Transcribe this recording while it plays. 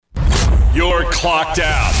You're clocked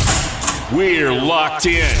out. We're locked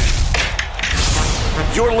in.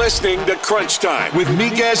 You're listening to Crunch Time with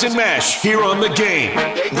Miguez and Meche here on The Game.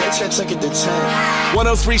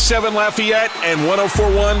 103.7 Lafayette and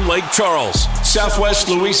 104.1 Lake Charles, Southwest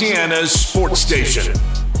Louisiana's sports station.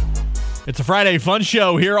 It's a Friday fun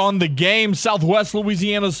show here on The Game, Southwest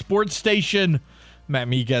Louisiana's sports station. Matt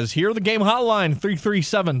Miguez here. The Game hotline,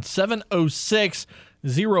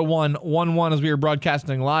 337-706-0111 as we are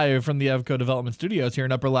broadcasting live from the Evco Development Studios here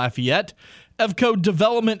in Upper Lafayette. Evco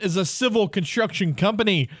Development is a civil construction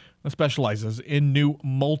company that specializes in new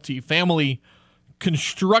multifamily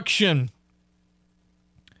construction.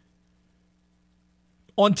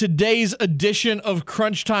 On today's edition of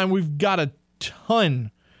Crunch Time, we've got a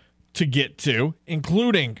ton to get to,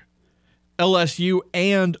 including LSU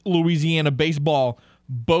and Louisiana baseball,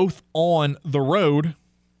 both on the road.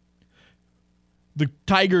 The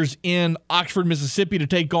Tigers in Oxford, Mississippi to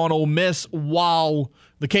take on Ole Miss, while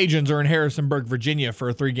the Cajuns are in Harrisonburg, Virginia for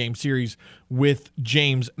a 3-game series with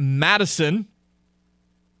James Madison.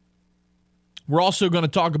 We're also going to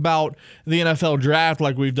talk about the NFL draft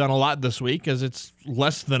like we've done a lot this week, as it's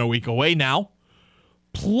less than a week away now.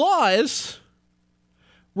 Plus,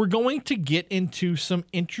 we're going to get into some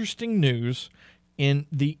interesting news in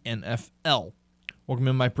the NFL. Welcome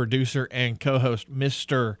in my producer and co-host,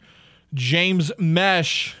 Mr. James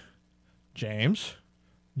Meche. James?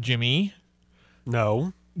 Jimmy?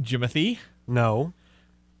 No. Jimothy? No.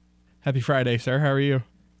 Happy Friday, sir. How are you?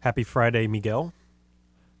 Happy Friday, Miguel.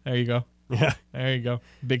 There you go. Yeah. There you go.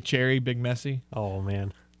 Big Cherry, Big Messy. Oh,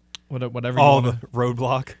 man. Whatever you All want. the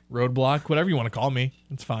roadblock. Roadblock. Whatever you want to call me.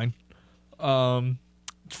 It's fine.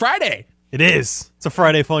 It's Friday. It is. It's a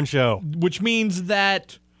Friday fun show. Which means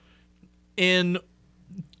that and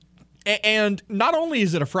not only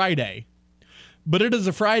is it a Friday, but it is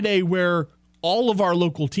a Friday where all of our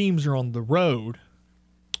local teams are on the road.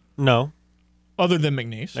 No. Other than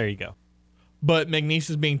McNeese. There you go. But McNeese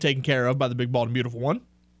is being taken care of by the big, bald, and beautiful one.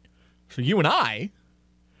 So you and I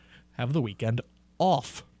have the weekend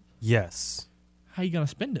off. Yes. How you going to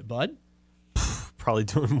spend it, bud? Probably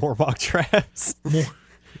doing more mock drafts.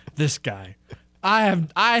 This guy.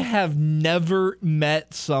 I have never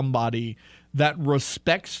met somebody that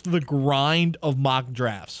respects the grind of mock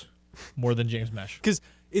drafts more than James Meche. Because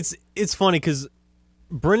it's funny because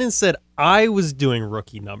Brennan said I was doing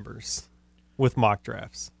rookie numbers with mock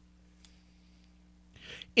drafts.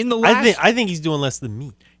 I think he's doing less than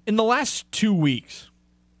me. In the last 2 weeks,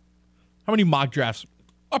 how many mock drafts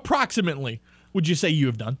approximately would you say you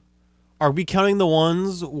have done? Are we counting the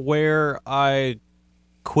ones where I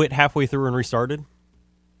quit halfway through and restarted?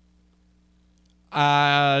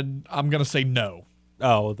 I'm going to say no.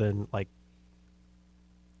 Oh, then like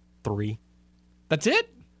 3. That's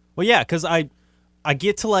it? Well, yeah, because I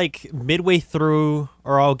get to like midway through,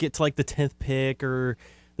 or I'll get to like the 10th pick or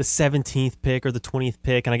the 17th pick or the 20th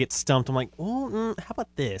pick, and I get stumped. I'm like, well, how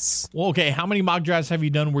about this? Well, okay, how many mock drafts have you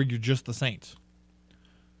done where you're just the Saints?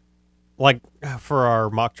 Like for our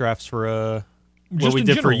mock drafts for what we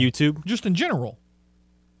did for YouTube? Just in general.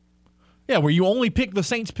 Yeah, where you only pick the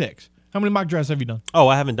Saints picks. How many mock drafts have you done? Oh,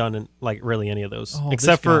 I haven't done like really any of those, Oh,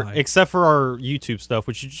 except for guy. our YouTube stuff,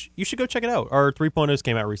 which you should go check it out. Our 3.0s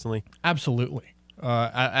came out recently. Absolutely.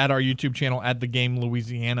 At our YouTube channel, at The Game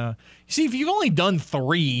Louisiana. See, if you've only done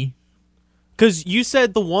 3. Because you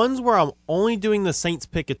said the ones where I'm only doing the Saints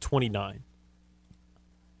pick at 29.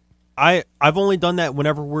 I've only done that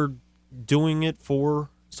whenever we're doing it for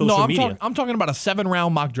social media. I'm talking about a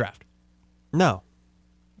 7-round mock draft. No.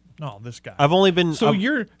 No, this guy. I've only been...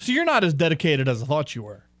 You're not as dedicated as I thought you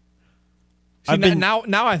were. See, now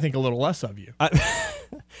I think a little less of you.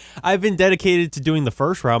 I've been dedicated to doing the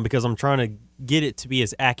first round because I'm trying to get it to be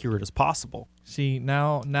as accurate as possible. See,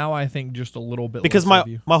 now I think just a little bit because less of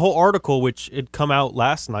you. My whole article, which had come out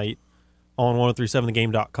last night on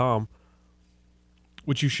 1037thegame.com,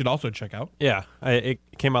 which you should also check out. Yeah, it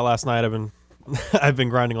came out last night. I've been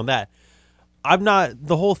grinding on that.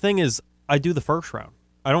 The whole thing is I do the first round.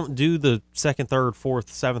 I don't do the second, third, fourth,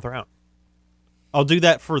 7th round. I'll do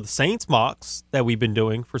that for the Saints mocks that we've been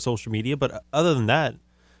doing for social media, but other than that,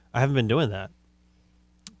 I haven't been doing that.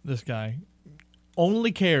 This guy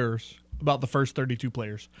only cares about the first 32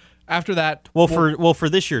 players. After that, for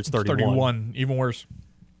this year it's 31. 31, even worse.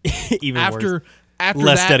 Even worse. After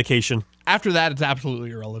less that, dedication. After that, it's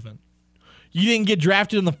absolutely irrelevant. You didn't get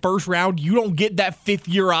drafted in the first round. You don't get that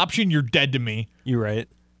 5th-year option. You're dead to me. You're right.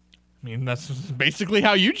 I mean, that's basically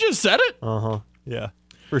how you just said it. Uh-huh. Yeah,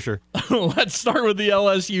 for sure. Let's start with the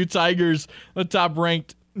LSU Tigers, the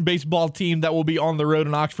top-ranked baseball team that will be on the road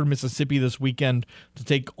in Oxford, Mississippi this weekend to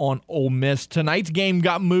take on Ole Miss. Tonight's game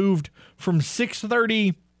got moved from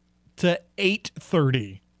 6:30 to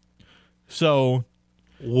 8:30. So,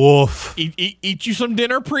 woof. Eat you some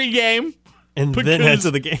dinner pregame. And then head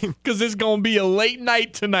to the game. Because it's going to be a late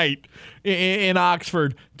night tonight in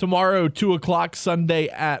Oxford. Tomorrow, 2 o'clock, Sunday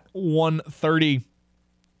at 1:30.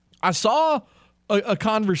 I saw a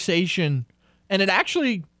conversation, and it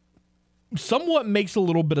actually somewhat makes a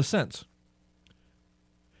little bit of sense.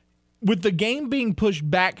 With the game being pushed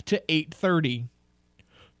back to 8:30,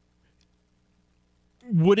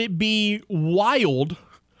 would it be wild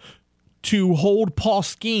to hold Paul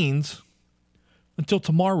Skeens until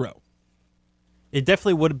tomorrow? It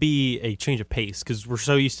definitely would be a change of pace because we're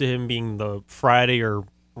so used to him being the Friday or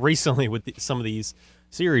recently with some of these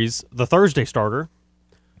series, the Thursday starter.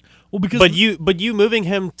 Well, but you moving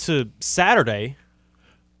him to Saturday,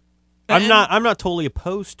 I'm not totally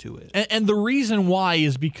opposed to it. And the reason why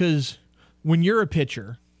is because when you're a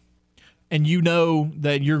pitcher and you know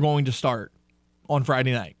that you're going to start on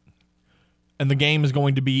Friday night and the game is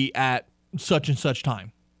going to be at such and such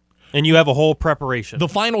time, and you have a whole preparation. The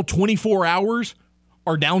final 24 hours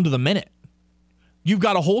are down to the minute. You've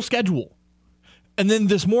got a whole schedule. And then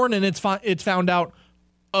this morning it's found out,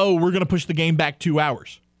 oh, we're going to push the game back 2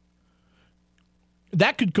 hours.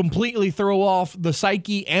 That could completely throw off the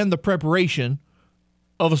psyche and the preparation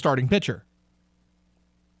of a starting pitcher.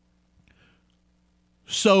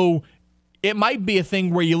 So it might be a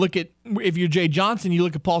thing where you look at, if you're Jay Johnson, you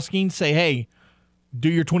look at Paul Skeens, say, hey, do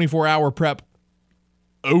your 24-hour prep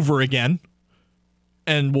over again,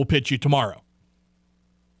 and we'll pitch you tomorrow.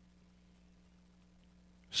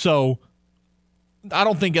 So I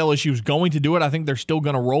don't think LSU's going to do it. I think they're still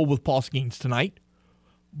going to roll with Paul Skeens tonight.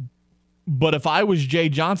 But if I was Jay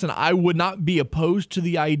Johnson, I would not be opposed to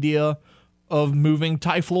the idea of moving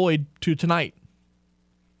Ty Floyd to tonight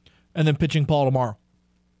and then pitching Paul tomorrow.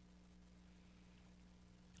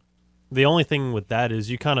 The only thing with that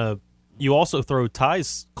is you also throw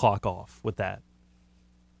Ty's clock off with that.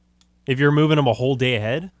 If you're moving him a whole day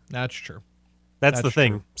ahead. That's true. That's the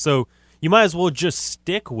thing. True. So you might as well just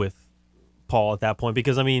stick with Paul at that point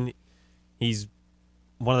because, I mean, he's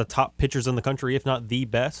one of the top pitchers in the country, if not the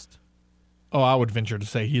best. Oh, I would venture to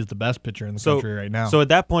say he's the best pitcher in the country right now. So at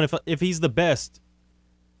that point, if he's the best,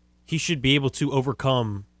 he should be able to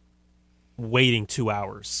overcome waiting 2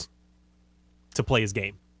 hours to play his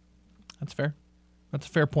game. That's fair. That's a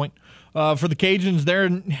fair point. For the Cajuns, they're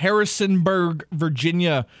in Harrisonburg,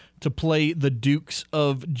 Virginia, to play the Dukes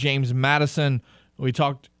of James Madison. We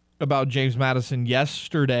talked about James Madison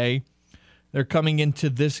yesterday. They're coming into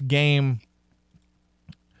this game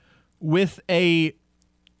with an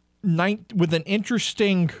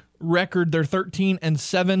interesting record. They're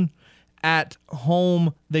 13-7 at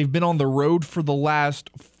home. They've been on the road for the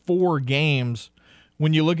last 4 games.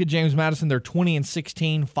 When you look at James Madison, they're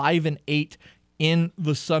 20-16, 5-8 in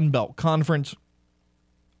the Sun Belt Conference.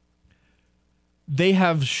 They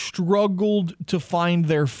have struggled to find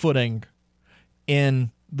their footing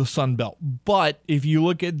in the Sun Belt. But if you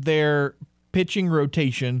look at their pitching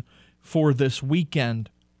rotation for this weekend,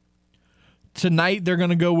 tonight they're going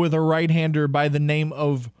to go with a right-hander by the name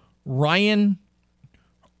of Ryan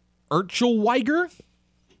Urchelweiger,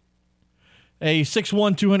 a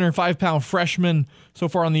 6'1", 205-pound freshman. So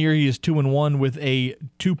far on the year, he is 2-1 with a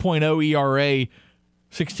 2.0 ERA,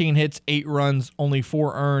 16 hits, 8 runs, only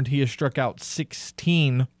 4 earned. He has struck out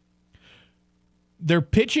 16. Their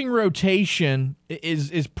pitching rotation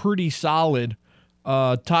is pretty solid.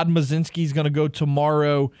 Todd Mazinski's going to go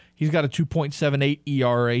tomorrow. He's got a 2.78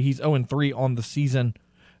 ERA. He's 0-3 on the season.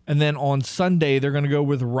 And then on Sunday, they're going to go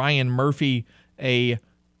with Ryan Murphy, a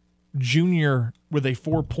junior with a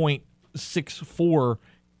 4.64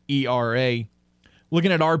 ERA.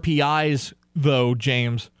 Looking at RPIs, though,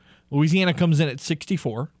 James, Louisiana comes in at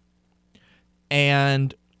 64,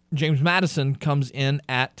 and James Madison comes in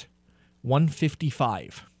at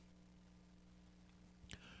 155,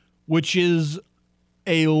 which is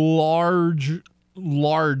a large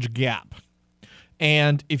gap.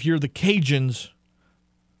 And if you're the Cajuns,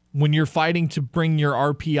 when you're fighting to bring your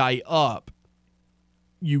RPI up,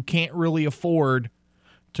 you can't really afford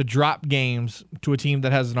to drop games to a team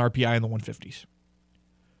that has an RPI in the 150s.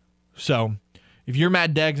 So if you're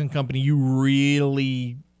Matt Deggs and company, you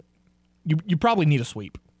probably need a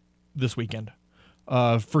sweep this weekend.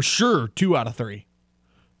 For sure, 2 out of 3.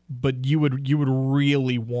 But you would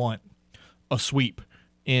really want a sweep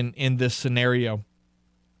in this scenario.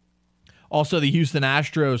 Also, the Houston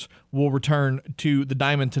Astros will return to the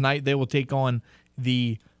Diamond tonight. They will take on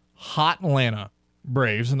the Hot Atlanta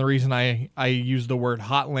Braves. And the reason I use the word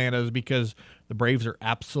Hot Atlanta is because the Braves are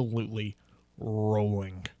absolutely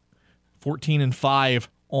rolling. 14-5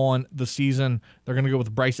 on the season. They're going to go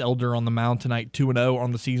with Bryce Elder on the mound tonight, 2-0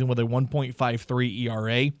 on the season with a 1.53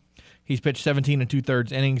 ERA. He's pitched 17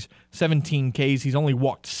 2/3 innings, 17 Ks. He's only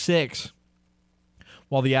walked 6,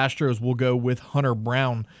 while the Astros will go with Hunter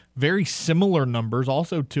Brown. Very similar numbers,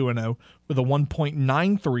 also 2-0 with a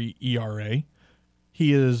 1.93 ERA.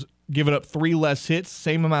 He has given up 3 less hits,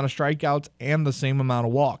 same amount of strikeouts, and the same amount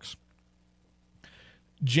of walks.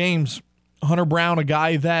 James, Hunter Brown, a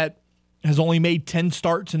guy that has only made 10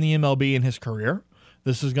 starts in the MLB in his career.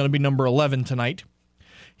 This is going to be number 11 tonight.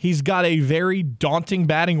 He's got a very daunting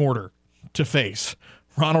batting order to face.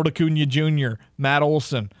 Ronald Acuna Jr., Matt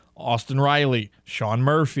Olson, Austin Riley, Sean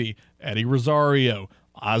Murphy, Eddie Rosario,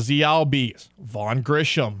 Ozzie Albies, Vaughn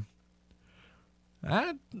Grisham.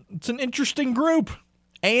 It's an interesting group.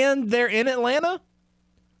 And they're in Atlanta?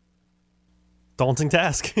 Daunting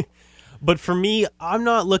task. But for me, I'm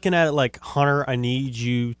not looking at it like, Hunter, I need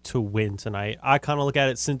you to win tonight. I kind of look at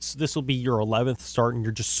it, since this will be your 11th start and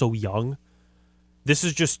you're just so young, this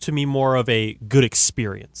is just, to me, more of a good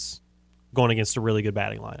experience going against a really good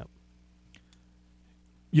batting lineup.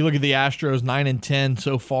 You look at the Astros, 9-10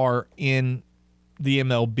 so far in the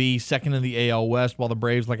MLB, second in the AL West, while the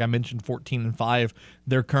Braves, like I mentioned, 14-5.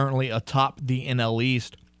 They're currently atop the NL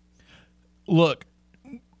East. Look,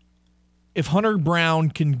 if Hunter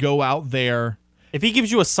Brown can go out there, if he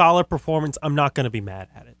gives you a solid performance, I'm not going to be mad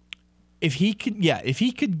at it. If he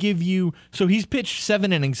could give you, so he's pitched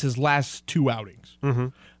 7 innings his last 2 outings. Mm-hmm.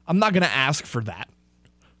 I'm not going to ask for that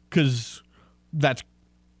because that's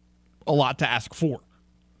a lot to ask for.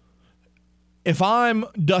 If I'm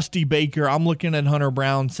Dusty Baker, I'm looking at Hunter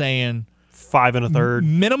Brown saying 5 1/3,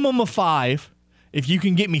 minimum of 5. If you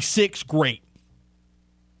can get me 6, great.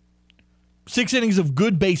 6 innings of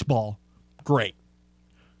good baseball, great.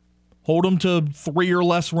 Hold them to 3 or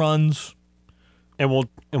less runs, and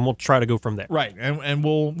we'll try to go from there. Right, and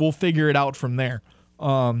we'll figure it out from there.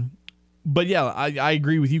 But yeah, I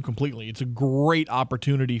agree with you completely. It's a great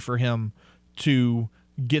opportunity for him to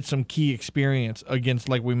get some key experience against,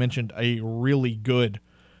 like we mentioned, a really good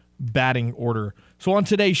batting order. So on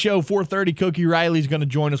today's show, 4:30, Cokie Riley's going to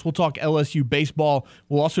join us. We'll talk LSU baseball.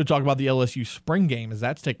 We'll also talk about the LSU spring game as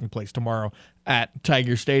that's taking place tomorrow at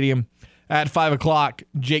Tiger Stadium. At 5 o'clock,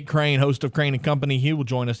 Jake Crane, host of Crane & Company, he will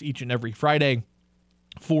join us each and every Friday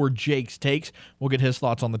for Jake's Takes. We'll get his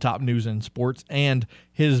thoughts on the top news in sports and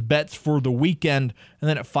his bets for the weekend. And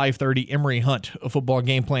then at 5:30, Emory Hunt, a football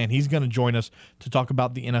game plan. He's going to join us to talk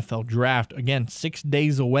about the NFL draft. Again, 6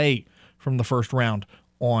 days away from the first round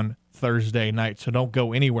on Thursday night. So don't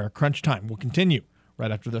go anywhere. Crunch Time will continue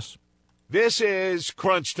right after this. This is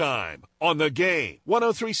Crunch Time on the Game.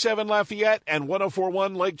 103.7 Lafayette and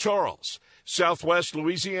 104.1 Lake Charles. Southwest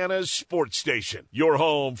Louisiana's sports station. Your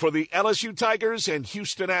home for the LSU Tigers and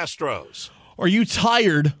Houston Astros. Are you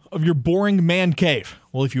tired of your boring man cave?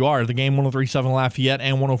 Well, if you are, the Game 103.7 Lafayette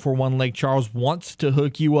and 104.1 Lake Charles wants to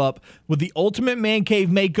hook you up with the ultimate man cave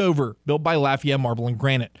makeover built by Lafayette Marble and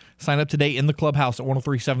Granite. Sign up today in the clubhouse at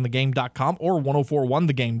 1037thegame.com or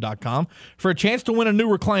 1041thegame.com for a chance to win a new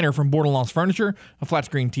recliner from Bordelon's Furniture, a flat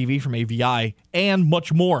screen TV from AVI, and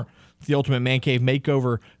much more. It's the ultimate man cave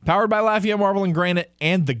makeover powered by Lafayette Marble and Granite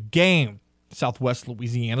and the Game, Southwest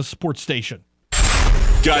Louisiana sports station.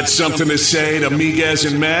 Got something to say to Miguez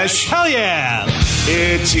and Meche? Hell yeah!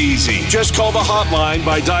 It's easy. Just call the hotline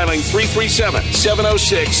by dialing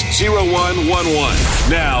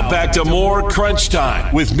 337-706-0111. Now, back to more Crunch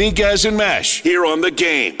Time with Miguez and Meche here on the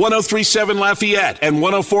Game. 103.7 Lafayette and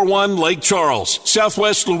 104.1 Lake Charles,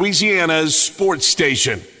 Southwest Louisiana's sports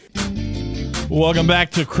station. Welcome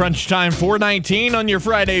back to Crunch Time 419 on your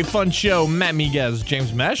Friday fun show. Matt Miguez,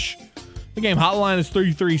 James Meche. The Game hotline is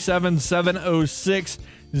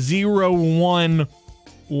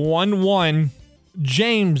 337-706-0111.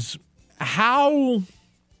 James, how,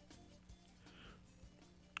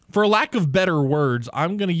 for lack of better words,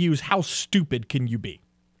 I'm going to use how stupid can you be?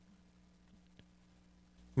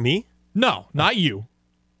 Me? No, not you.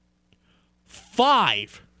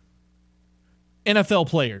 5 NFL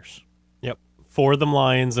players. Yep. 4 of them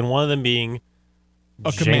Lions, and one of them being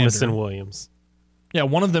Jameson Williams. Yeah,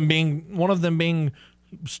 one of them being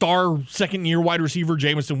star second-year wide receiver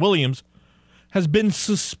Jameson Williams has been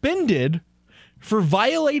suspended for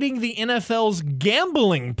violating the NFL's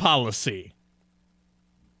gambling policy.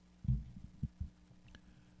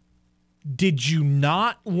 Did you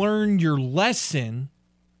not learn your lesson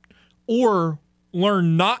or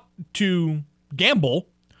learn not to gamble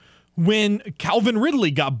when Calvin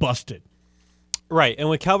Ridley got busted? Right, and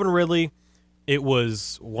with Calvin Ridley, it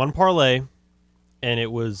was one parlay, and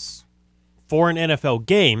it was for an NFL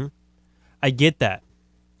game. I get that.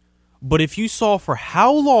 But if you saw for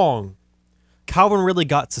how long Calvin really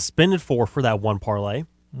got suspended for that one parlay,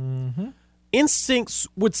 instincts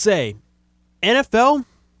would say NFL,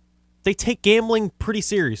 they take gambling pretty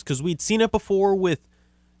serious because we'd seen it before with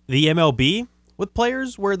the MLB with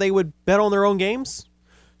players where they would bet on their own games.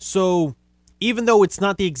 So even though it's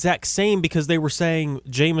not the exact same because they were saying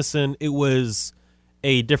Jameson, it was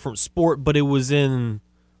a different sport, but it was in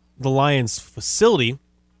the Lions facility.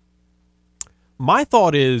 My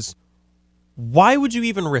thought is, why would you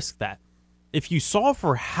even risk that? If you saw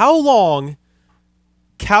for how long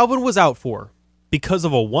Calvin was out for because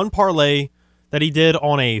of a one parlay that he did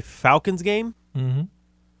on a Falcons game,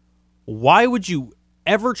 why would you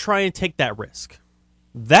ever try and take that risk?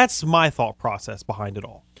 That's my thought process behind it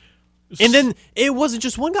all. And then it wasn't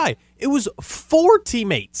just one guy. It was 4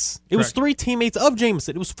 teammates. It was 3 teammates of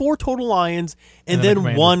Jameson. It was 4 total Lions and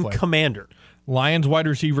then 1 commander. Lions wide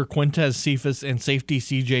receiver Quintez Cephas and safety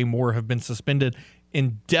C.J. Moore have been suspended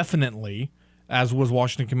indefinitely, as was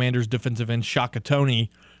Washington Commanders defensive end Shaka Toney,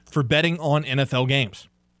 for betting on NFL games.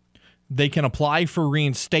 They can apply for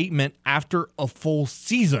reinstatement after a full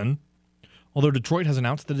season, although Detroit has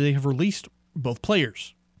announced that they have released both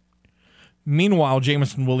players. Meanwhile,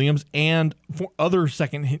 Jameson Williams and other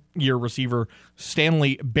second-year receiver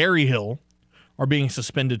Stanley Berryhill are being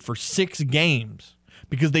suspended for 6 games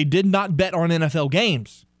because they did not bet on NFL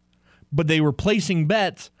games, but they were placing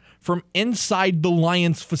bets from inside the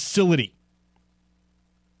Lions facility.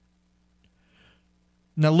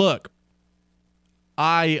 Now, look,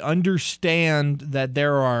 I understand that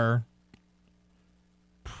there are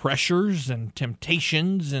pressures and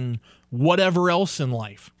temptations and whatever else in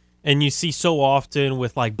life. And you see so often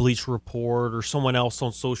with like Bleach Report or someone else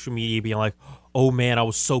on social media being like, oh man, I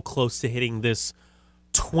was so close to hitting this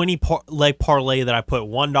 20-leg parlay that I put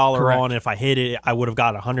 $1 on. And if I hit it, I would have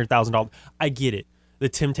got $100,000. I get it. The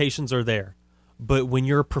temptations are there. But when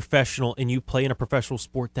you're a professional and you play in a professional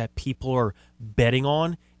sport that people are betting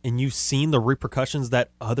on and you've seen the repercussions that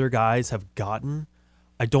other guys have gotten,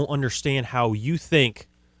 I don't understand how you think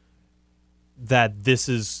that this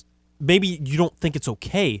is, maybe you don't think it's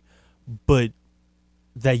okay, but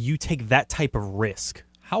that you take that type of risk.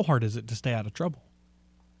 How hard is it to stay out of trouble?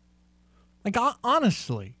 Like,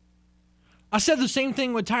 honestly, I said the same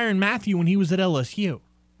thing with Tyrann Mathieu when he was at LSU.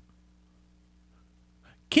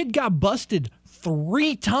 Kid got busted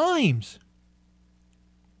 3 times.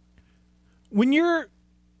 When you're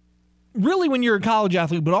a college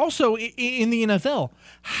athlete, but also in the NFL,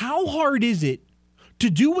 how hard is it to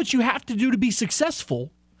do what you have to do to be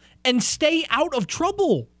successful and stay out of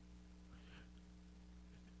trouble?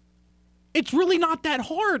 It's really not that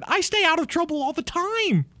hard. I stay out of trouble all the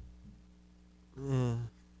time.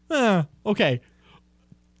 Okay.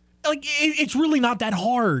 Like, it's really not that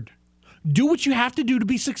hard. Do what you have to do to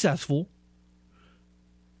be successful.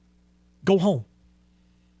 Go home.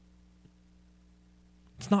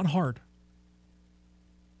 It's not hard.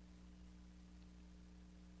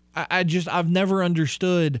 I've never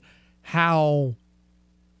understood how,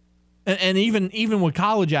 and even with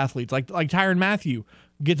college athletes, like Tyrann Mathieu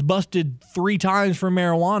gets busted 3 times for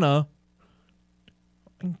marijuana.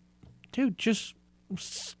 Dude, just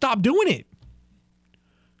stop doing it.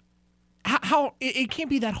 How it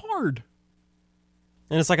can't be that hard.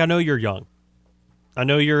 And it's like, I know you're young. I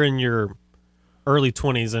know you're in your early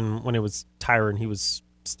 20s, and when it was Tyrann, he was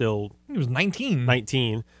 19.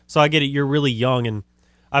 19. So I get it. You're really young, and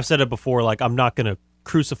I've said it before, like, I'm not going to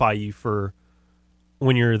crucify you for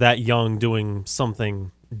when you're that young doing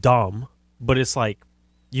something dumb, but it's like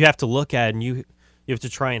you have to look at it and you have to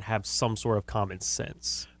try and have some sort of common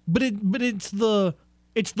sense. But it's the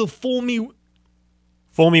fool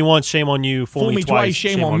me once, shame on you. Fool me twice,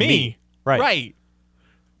 shame on me. Right.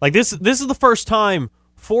 Like this is the first time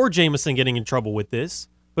for Jameson getting in trouble with this.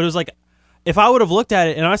 But it was like, if I would have looked at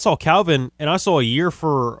it and I saw Calvin and I saw a year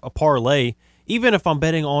for a parlay, even if I'm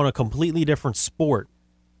betting on a completely different sport,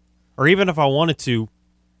 or even if I wanted to,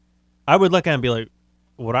 I would look at it and be like,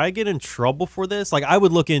 would I get in trouble for this? Like, I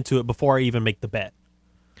would look into it before I even make the bet.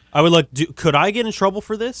 I would look, could I get in trouble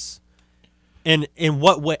for this? And in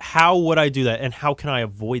what way, how would I do that? And how can I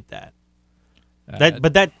avoid that?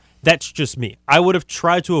 That's just me. I would have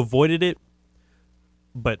tried to avoid it,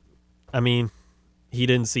 but I mean, he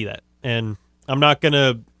didn't see that. And I'm not going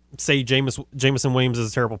to say Jameson Williams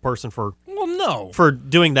is a terrible person for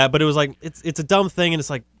doing that, but it was like, it's a dumb thing, and it's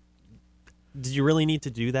like, did you really need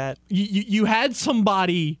to do that? You had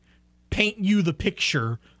somebody paint you the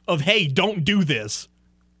picture of, hey, don't do this,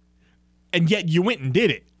 and yet you went and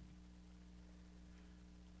did it.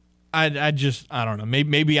 I don't know.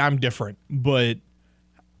 Maybe I'm different, but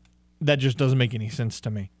that just doesn't make any sense to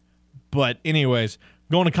me. But anyways,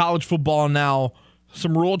 going to college football now,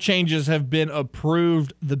 some rule changes have been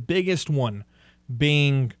approved. The biggest one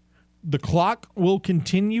being the clock will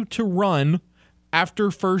continue to run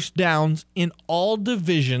after first downs in all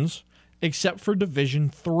divisions except for Division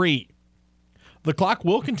 3. The clock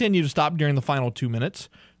will continue to stop during the final 2 minutes,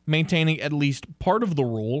 maintaining at least part of the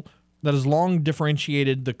rule that has long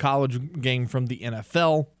differentiated the college game from the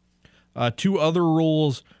NFL. 2 other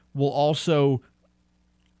rules were also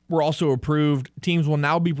approved. Teams will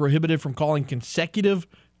now be prohibited from calling consecutive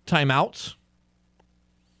timeouts.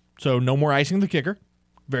 So no more icing the kicker.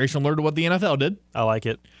 Very similar to what the NFL did. I like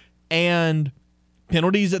it. And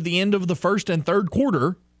penalties at the end of the first and third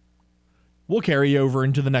quarter will carry over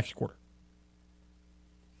into the next quarter.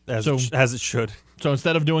 As it should. So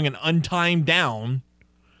instead of doing an untimed down,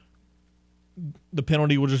 the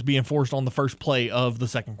penalty will just be enforced on the first play of the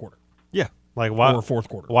second quarter. Yeah. Like why, or fourth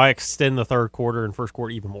quarter. Why extend the third quarter and first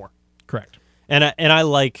quarter even more? Correct. And I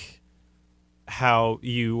like how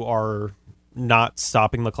you are not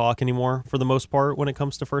stopping the clock anymore for the most part when it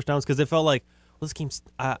comes to first downs, because it felt like, well, this game's,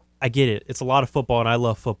 I get it. It's a lot of football, and I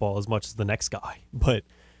love football as much as the next guy. But it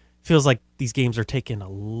feels like these games are taking a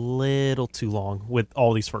little too long with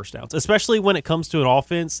all these first downs, especially when it comes to an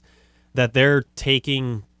offense that they're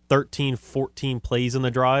taking 13, 14 plays in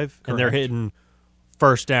the drive, Correct. And they're hitting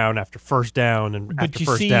first down after first down and after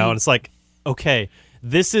first down. It's like, okay,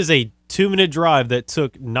 this is a 2-minute drive that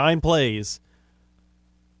took 9 plays,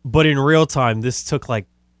 but in real time, this took like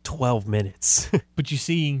 12 minutes. But you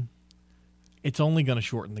see, it's only going to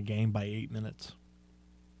shorten the game by 8 minutes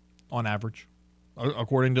on average.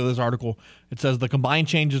 According to this article, it says the combined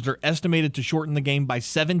changes are estimated to shorten the game by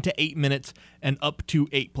 7 to 8 minutes and up to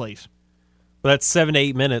 8 plays. But that's 7 to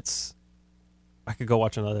 8 minutes. I could go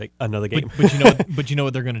watch another game. But you know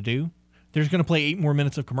what they're going to do? They're going to play 8 more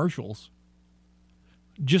minutes of commercials.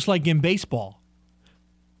 Just like in baseball.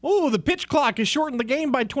 Oh, the pitch clock has shortened the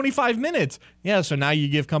game by 25 minutes. Yeah, so now you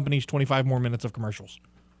give companies 25 more minutes of commercials.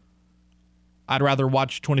 I'd rather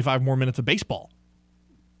watch 25 more minutes of baseball.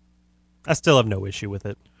 I still have no issue with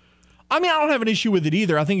it. I mean, I don't have an issue with it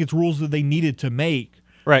either. I think it's rules that they needed to make.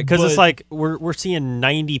 Right, because it's like we're seeing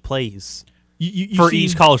 90 plays you for see,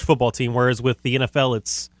 each college football team, whereas with the NFL,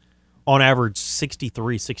 it's on average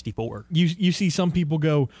 63, 64. You see some people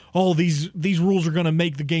go, oh, these rules are going to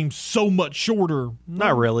make the game so much shorter.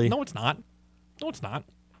 Not really. No, it's not.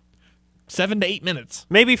 7 to 8 minutes.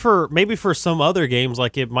 Maybe for some other games,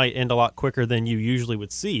 like it might end a lot quicker than you usually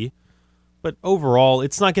would see. But overall,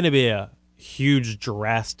 it's not going to be a huge,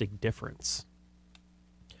 drastic difference.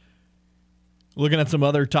 Looking at some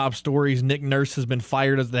other top stories, Nick Nurse has been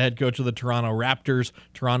fired as the head coach of the Toronto Raptors.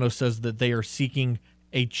 Toronto says that they are seeking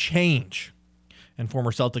a change. And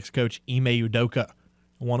former Celtics coach Ime Udoka,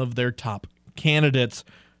 one of their top candidates.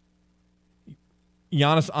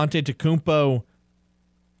 Giannis Antetokounmpo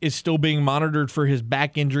is still being monitored for his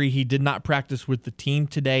back injury. He did not practice with the team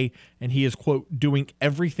today, and he is, quote, doing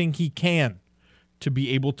everything he can to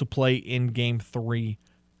be able to play in Game 3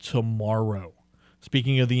 tomorrow.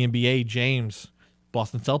 Speaking of the NBA, James,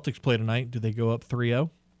 Boston Celtics play tonight. Do they go up 3-0?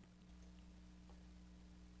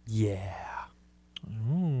 Yeah.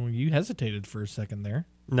 Oh, you hesitated for a second there.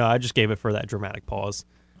 No, I just gave it for that dramatic pause.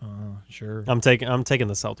 Sure. I'm taking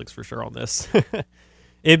the Celtics for sure on this.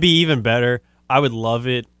 It'd be even better. I would love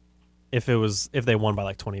it if they won by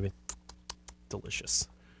like 20. Delicious.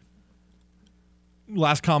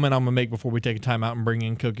 Last comment I'm going to make before we take a timeout and bring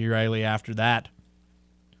in Cookie Riley after that.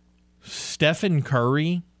 Stephen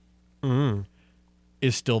Curry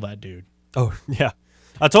is still that dude. Oh, yeah.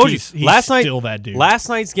 I told you. He's still that dude. Last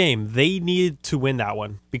night's game, they needed to win that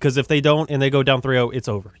one. Because if they don't and they go down 3-0, it's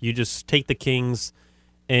over. You just take the Kings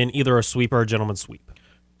in either a sweep or a gentleman's sweep.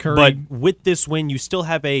 Curry, but with this win, you still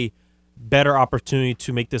have a better opportunity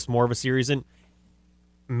to make this more of a series and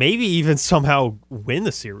maybe even somehow win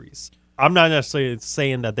the series. I'm not necessarily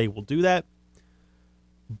saying that they will do that,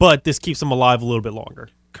 but this keeps them alive a little bit longer.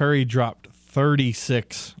 Curry dropped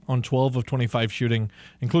 36 on 12 of 25 shooting,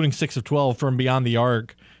 including 6 of 12 from beyond the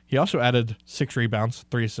arc. He also added 6 rebounds,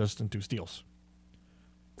 3 assists, and 2 steals.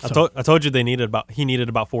 So, I told you he needed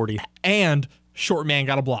about 40. And short man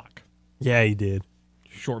got a block. Yeah, he did.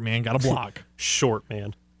 Short man got a block. Short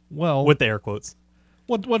man. Well, with the air quotes.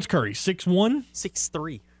 What's Curry? 6'1"?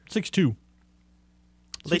 6'3". 6'2".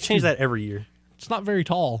 They change that every year. It's not very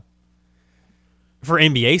tall. For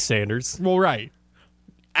NBA standards. Well, right.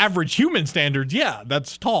 Average human standards, yeah,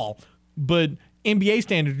 that's tall. But NBA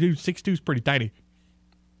standards, dude, 6'2" is pretty tiny.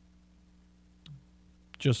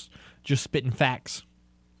 Just spitting facts.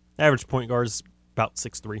 Average point guard is about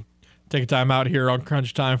 6'3". Take a time out here on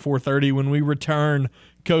Crunch Time 4:30. When we return,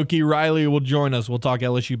 Cokie Riley will join us. We'll talk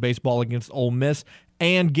LSU baseball against Ole Miss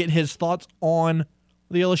and get his thoughts on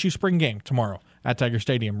the LSU spring game tomorrow at Tiger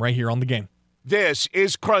Stadium right here on The Game. This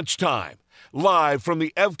is Crunch Time, live from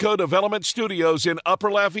the Evco Development Studios in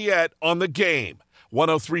Upper Lafayette on The Game.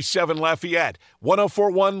 103.7 Lafayette,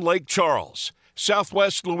 104.1 Lake Charles,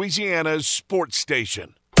 Southwest Louisiana's sports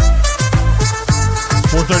station.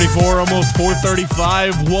 4:34, almost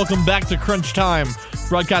 4:35. Welcome back to Crunch Time,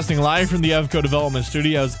 broadcasting live from the Evco Development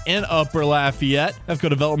Studios in Upper Lafayette. Evco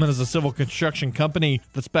Development is a civil construction company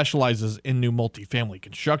that specializes in new multifamily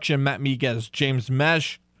construction. Matt Miguez, James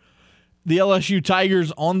Meche. The LSU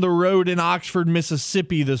Tigers on the road in Oxford,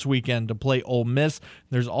 Mississippi this weekend to play Ole Miss.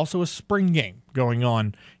 There's also a spring game going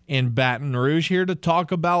on in Baton Rouge. Here to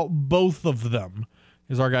talk about both of them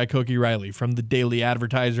is our guy Cokie Riley from the Daily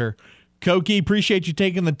Advertiser. Cokie, appreciate you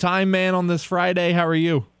taking the time, man, on this Friday. How are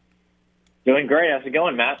you? Doing great. How's it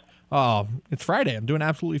going, Matt? Oh, it's Friday. I'm doing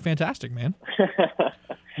absolutely fantastic, man.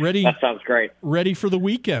 Ready? That sounds great. Ready for the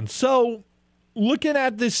weekend. So, looking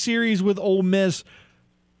at this series with Ole Miss,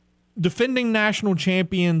 defending national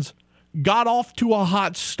champions, got off to a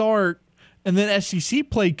hot start, and then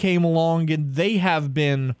SEC play came along, and they have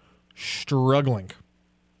been struggling.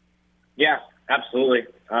 Yeah, absolutely.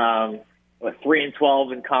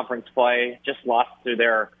 3-12 in conference play, just lost to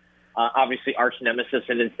their obviously arch nemesis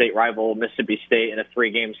and in-state rival Mississippi State in a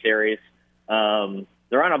 3-game series.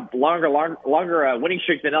 They're on a longer winning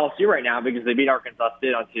streak than LSU right now because they beat Arkansas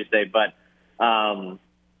State on Tuesday. But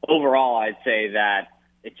overall, I'd say that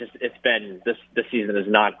it's been this season has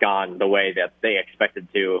not gone the way that they expected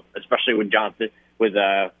to, especially with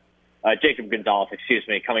Jacob Gonzalez,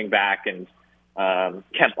 coming back, and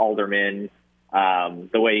Kemp Alderman,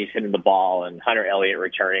 the way he's hitting the ball, and Hunter Elliott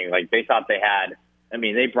returning. Like, they thought they had. I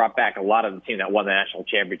mean, they brought back a lot of the team that won the national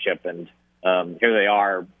championship, and here they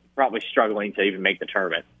are, probably struggling to even make the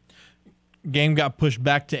tournament. Game got pushed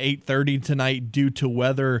back to 8:30 tonight due to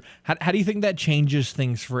weather. How do you think that changes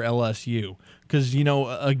things for LSU? Because,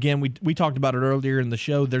 again, we talked about it earlier in the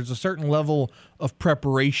show. There's a certain level of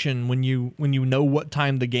preparation when you know what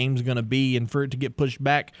time the game's going to be, and for it to get pushed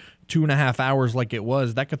back 2.5 hours like it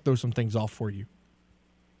was, that could throw some things off for you.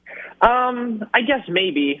 I guess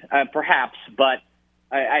maybe, perhaps, but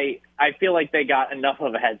I feel like they got enough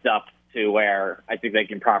of a heads up to where I think they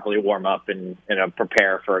can properly warm up and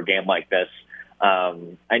prepare for a game like this.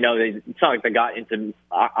 I know it's not like they got into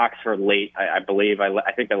Oxford late. I believe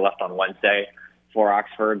I think they left on Wednesday for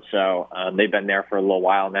Oxford, so they've been there for a little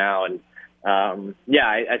while now. And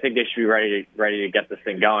I think they should be ready to get this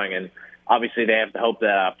thing going. And obviously, they have to hope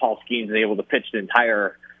that Paul Skeens is able to pitch the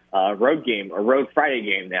entire road Friday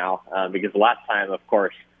game now, because last time, of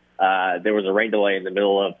course, there was a rain delay in the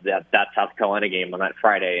middle of that South Carolina game on that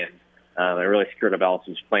Friday, and it really screwed up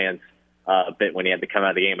LSU's plans a bit when he had to come out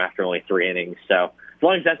of the game after only 3 innings. So as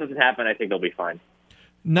long as that doesn't happen, I think they'll be fine.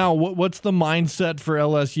 Now, what's the mindset for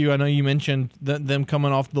LSU? I know you mentioned them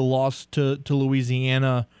coming off the loss to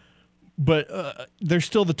Louisiana, but they're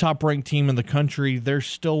still the top-ranked team in the country. They're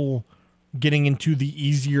still getting into the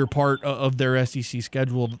easier part of their SEC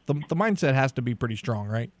schedule. The mindset has to be pretty strong,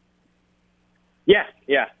 right? Yeah.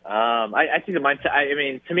 I think the mindset, I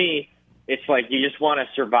mean, to me, it's like you just want to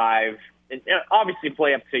survive and obviously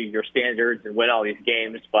play up to your standards and win all these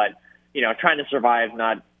games, but, trying to survive,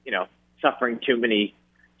 not, suffering too many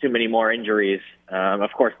more injuries.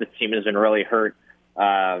 Of course, the team has been really hurt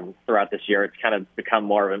throughout this year. It's kind of become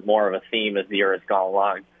more of a theme as the year has gone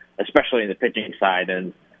along, especially in the pitching side.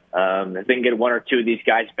 And if they can get 1 or 2 of these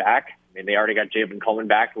guys back, I mean, they already got Jabin Coleman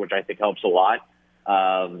back, which I think helps a lot.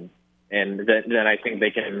 And then I think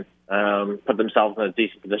they can put themselves in a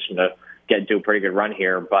decent position to get into a pretty good run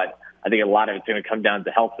here. But I think a lot of it's going to come down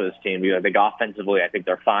to health for this team. I think offensively, I think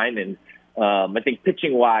they're fine. And I think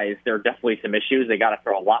pitching-wise, there are definitely some issues. They got to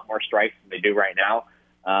throw a lot more strikes than they do right now.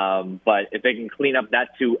 But if they can clean up that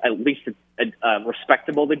to at least a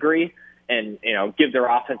respectable degree and, give their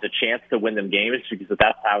offense a chance to win them games, because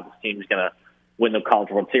that's how this team is going to win the College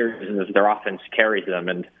World Series, and if their offense carries them.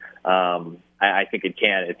 And I think it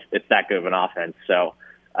can. It's that good of an offense. So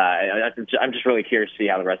I'm just really curious to see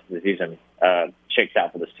how the rest of the season shakes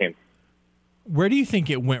out for this team. Where do you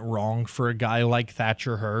think it went wrong for a guy like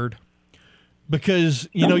Thatcher Hurd? Because,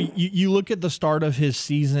 you look at the start of his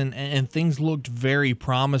season and things looked very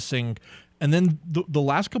promising. And then the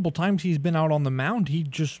last couple times he's been out on the mound, he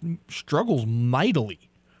just struggles mightily.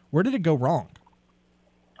 Where did it go wrong?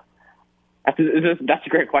 That's a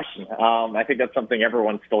great question. I think that's something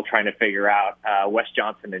everyone's still trying to figure out. Wes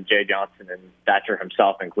Johnson and Jay Johnson and Thatcher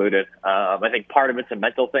himself included. I think part of it's a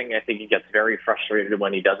mental thing. I think he gets very frustrated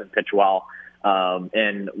when he doesn't pitch well.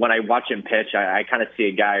 And when I watch him pitch, I kind of see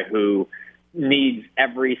a guy who needs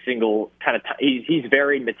every single kind of he's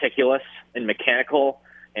very meticulous and mechanical,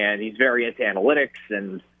 and he's very into analytics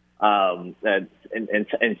and some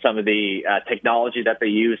of the technology that they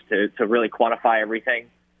use to really quantify everything.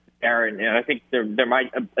 And I think there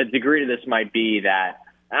might a degree to this might be that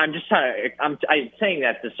I'm saying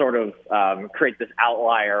that to sort of create this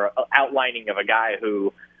outlining of a guy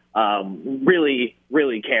who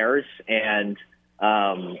really cares, and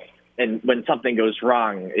when something goes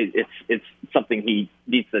wrong, it's something he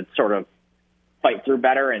needs to sort of fight through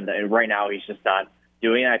better, and right now he's just not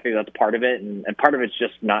doing it. I think that's part of it, and part of it's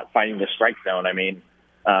just not finding the strike zone. I mean,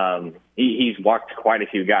 he's walked quite a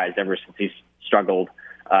few guys ever since he's struggled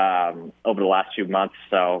over the last few months,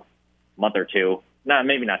 so month or two.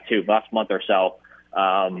 Maybe not two, last month or so.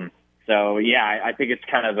 So yeah, I think it's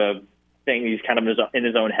kind of a thing. He's kind of in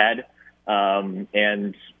his own head,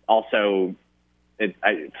 and also just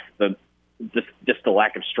the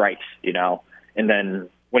lack of strikes, And then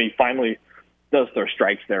when he finally does throw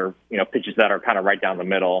strikes, they're pitches that are kind of right down the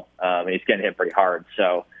middle, and he's getting hit pretty hard.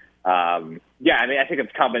 So yeah, I mean, I think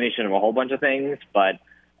it's a combination of a whole bunch of things, but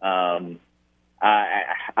I'm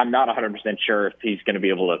not 100% sure if he's going to be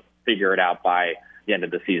able to figure it out by the end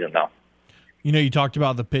of the season, though. You talked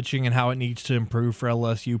about the pitching and how it needs to improve for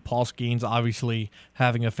LSU. Paul Skeens obviously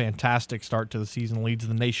having a fantastic start to the season, leads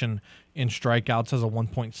the nation in strikeouts, has a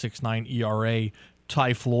 1.69 ERA.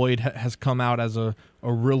 Ty Floyd has come out as a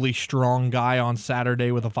really strong guy on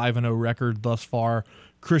Saturday with a 5-0 record thus far.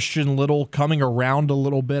 Christian Little coming around a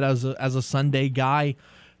little bit as a Sunday guy.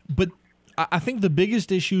 But I think the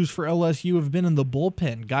biggest issues for LSU have been in the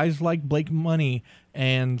bullpen. Guys like Blake Money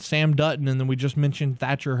and Sam Dutton, and then we just mentioned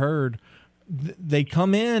Thatcher Hurd. They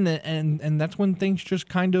come in, and that's when things just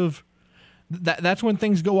kind of that's when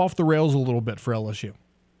things go off the rails a little bit for LSU.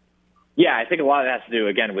 Yeah, I think a lot of that has to do,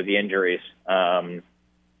 again, with the injuries. I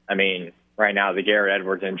mean, right now the Garrett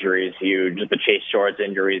Edwards injury is huge. The Chase Shores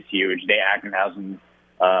injury is huge. Nate Ackenhausen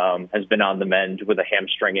has been on the mend with a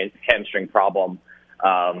hamstring problem.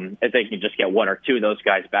 If they can just get one or two of those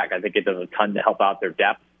guys back, I think it does a ton to help out their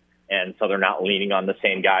depth. And so they're not leaning on the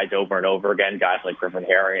same guys over and over again, guys like Griffin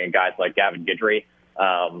Herring and guys like Gavin Guidry.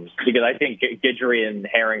 Because I think Guidry and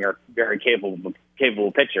Herring are very capable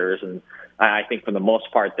pitchers, and I think for the most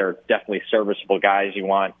part they're definitely serviceable guys you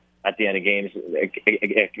want at the end of games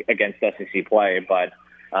against SEC play. But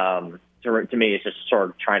to me, it's just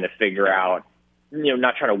sort of trying to figure out,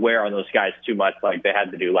 not trying to wear on those guys too much like they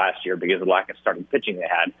had to do last year because of the lack of starting pitching they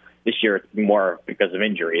had. This year it's more because of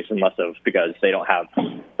injuries and less of because they don't have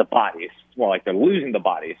the bodies. It's more like they're losing the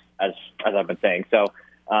bodies, as I've been saying. So,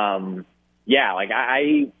 yeah, like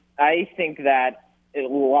I think that a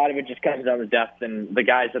lot of it just comes down to depth, and the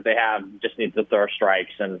guys that they have just need to throw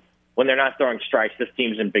strikes. And when they're not throwing strikes, this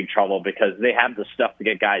team's in big trouble because they have the stuff to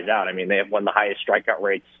get guys out. I mean, they have one of the highest strikeout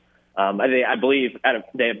rates. I believe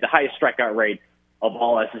they have the highest strikeout rate of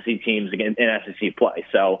all SEC teams in SEC play.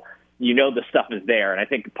 So, the stuff is there. And I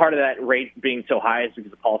think part of that rate being so high is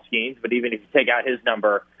because of Paul Skeens. But even if you take out his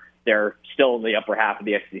number, they're still in the upper half of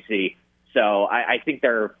the SEC. So I think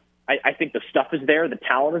I think the stuff is there, the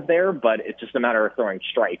talent is there, but it's just a matter of throwing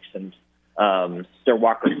strikes. And their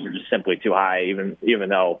walk rates are just simply too high, even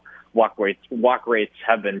though walk rates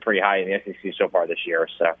have been pretty high in the SEC so far this year.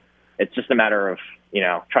 So it's just a matter of,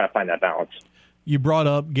 trying to find that balance. You brought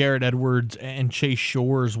up Garrett Edwards and Chase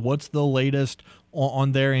Shores. What's the latest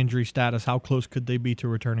on their injury status? How close could they be to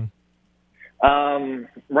returning?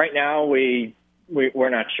 Right now, we're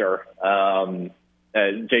not sure.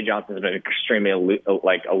 Jay Johnson's been extremely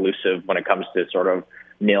elusive when it comes to sort of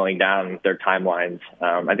nailing down their timelines.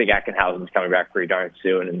 I think Ackenhausen's coming back pretty darn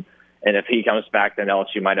soon, and if he comes back, then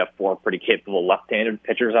LSU might have four pretty capable left-handed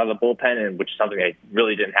pitchers out of the bullpen, and which is something they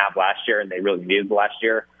really didn't have last year, and they really needed last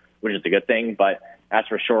year, which is a good thing. But as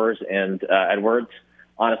for Shores and Edwards,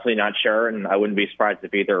 honestly, not sure, and I wouldn't be surprised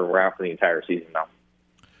if either were out for the entire season now.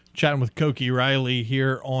 Chatting with Koki Riley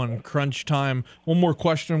here on Crunch Time. One more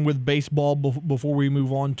question with baseball before we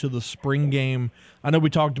move on to the spring game. I know we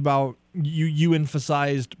talked about, you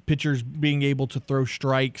emphasized pitchers being able to throw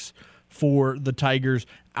strikes for the Tigers.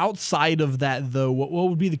 Outside of that, though, what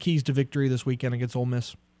would be the keys to victory this weekend against Ole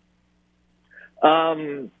Miss?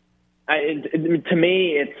 To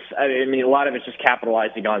me, a lot of it's just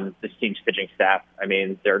capitalizing on this team's pitching staff. I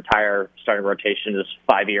mean, their entire starting rotation is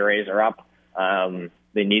 5 ERAs or up.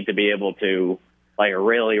 They need to be able to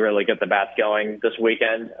really, really get the bats going this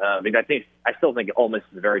weekend. Because I still think Ole Miss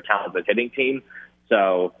is a very talented hitting team.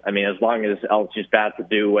 So, I mean, as long as LSU's bats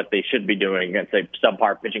do what they should be doing against a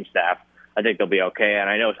subpar pitching staff, I think they'll be okay. And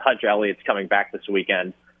I know Hutch Elliott's coming back this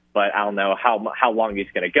weekend, but I don't know how long he's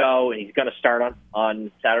going to go, and he's going to start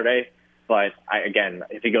on Saturday. But again,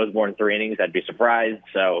 if he goes more than 3 innings, I'd be surprised.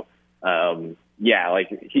 So, yes,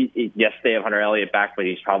 they have Hunter Elliott back, but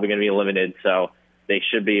he's probably going to be limited. So they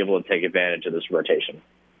should be able to take advantage of this rotation.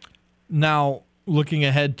 Now, looking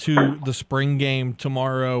ahead to the spring game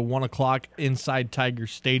tomorrow, 1:00 inside Tiger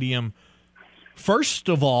Stadium. First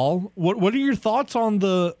of all, what are your thoughts on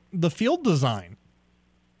the field design?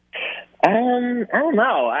 I don't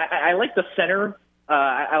know. I like the center.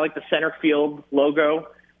 I like the center field logo.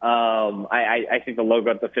 I think the logo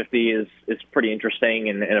at the 50 is pretty interesting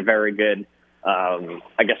and a very good,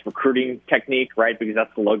 recruiting technique, right? Because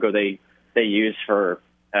that's the logo they use for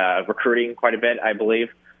recruiting quite a bit, I believe.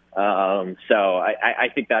 So I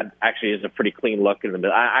think that actually is a pretty clean look in the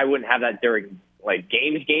middle. I wouldn't have that during like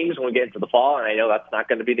games when we get into the fall, and I know that's not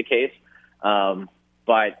going to be the case.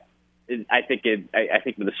 But I think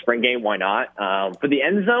for the spring game, why not? For the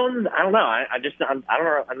end zones, I don't know.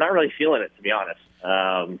 I'm not really feeling it, to be honest.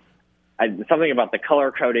 Something about the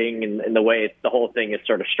color coding and the way the whole thing is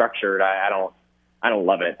sort of structured. I don't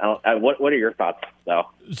love it. What are your thoughts, though?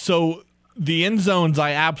 So the end zones,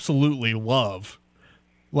 I absolutely love.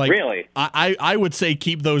 Like, really? I would say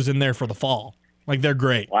keep those in there for the fall. Like, they're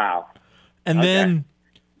great. Wow. And then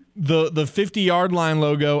the 50-yard line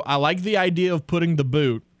logo, I like the idea of putting the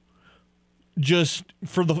boot just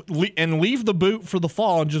for and leave the boot for the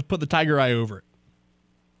fall and just put the tiger eye over it.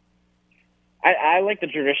 I like the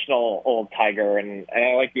traditional old tiger, and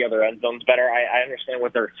I like the other end zones better. I understand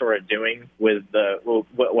what they're sort of doing with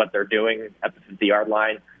what they're doing at the 50-yard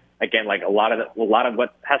line. Again, like a lot of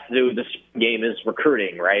what has to do with this game is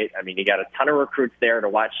recruiting, right? I mean, you got a ton of recruits there to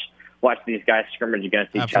watch these guys scrimmage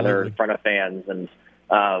against each other in front of fans, and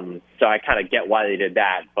so I kind of get why they did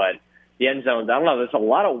that. But the end zones, I don't know. There's a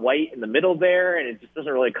lot of white in the middle there, and it just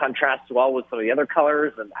doesn't really contrast well with some of the other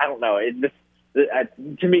colors. And I don't know.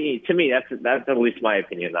 To me, that's at least my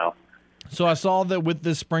opinion, though. So I saw that with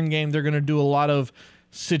this spring game, they're going to do a lot of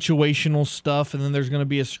situational stuff, and then there's going to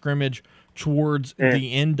be a scrimmage towards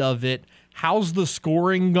the end of it. How's the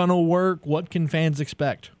scoring going to work? What can fans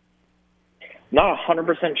expect? Not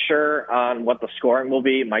 100% sure on what the scoring will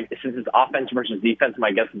be. Since it's offense versus defense,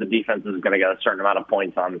 my guess is the defense is going to get a certain amount of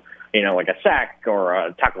points on, like a sack or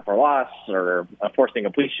a tackle for loss or a forcing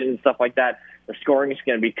completion, stuff like that. The scoring is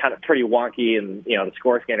going to be kind of pretty wonky, and the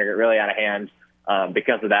score is going to get really out of hand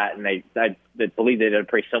because of that. And I believe they did a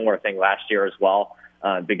pretty similar thing last year as well.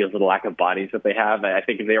 Because of the lack of bodies that they have. I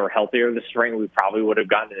think if they were healthier this spring, we probably would have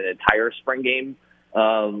gotten an entire spring game,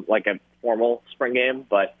 like a formal spring game,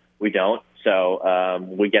 but we don't. So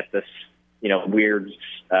we get this, weird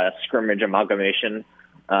scrimmage amalgamation.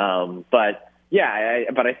 But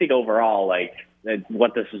I think overall, like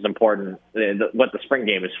what this is important, what the spring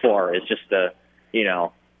game is for is just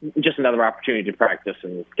just another opportunity to practice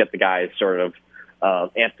and get the guys sort of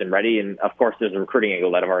amped and ready. And of course, there's a recruiting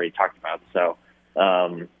angle that I've already talked about. So.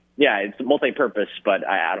 It's multi-purpose, but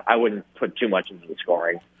I wouldn't put too much into the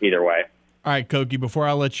scoring either way. All right, Koki, before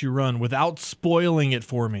I let you run, without spoiling it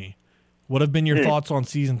for me, what have been your thoughts on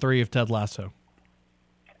season 3 of Ted Lasso?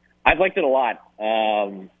 I've liked it a lot.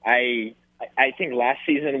 I think last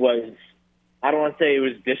season was, I don't want to say it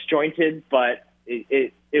was disjointed, but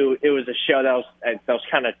it was a show that was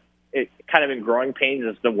kind of in growing pains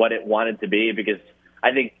as to what it wanted to be, because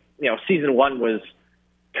I think season 1 was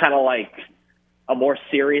kind of like a more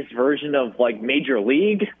serious version of like Major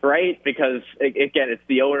League, right? Because again, it's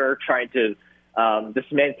the owner trying to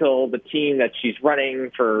dismantle the team that she's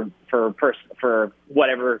running for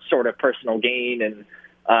whatever sort of personal gain, and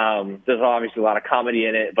there's obviously a lot of comedy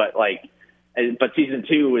in it. But season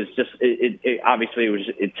 2 was just it kind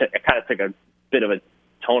of took a bit of a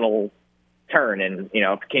tonal turn, and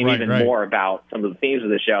it became more about some of the themes of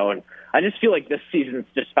the show. And I just feel like this season's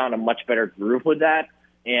just found a much better groove with that.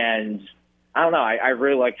 And I don't know. I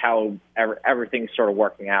really like how everything's sort of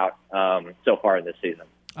working out so far this season.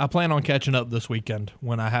 I plan on catching up this weekend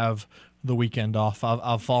when I have the weekend off.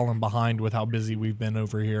 I've fallen behind with how busy we've been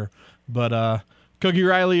over here. But Koki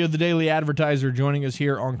Riley of the Daily Advertiser joining us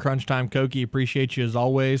here on Crunch Time. Koki, appreciate you as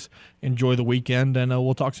always. Enjoy the weekend, and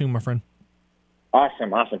we'll talk soon, my friend.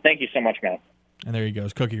 Awesome. Thank you so much, man. And there he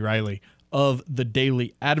goes, Koki Riley of the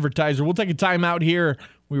Daily Advertiser. We'll take a time out here.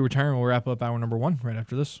 We return. We'll wrap up hour number 1 right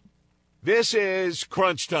after this. This is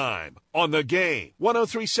Crunch Time on the Game.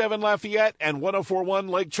 103.7 Lafayette and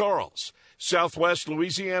 104.1 Lake Charles, Southwest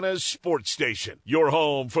Louisiana's sports station. Your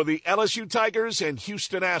home for the LSU Tigers and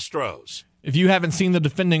Houston Astros. If you haven't seen the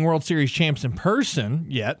defending World Series champs in person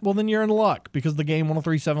yet, well, then you're in luck, because the Game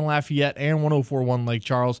 103.7 Lafayette and 104.1 Lake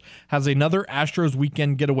Charles has another Astros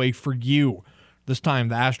weekend getaway for you. This time,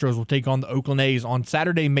 the Astros will take on the Oakland A's on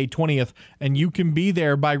Saturday, May 20th, and you can be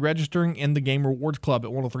there by registering in the Game Rewards Club at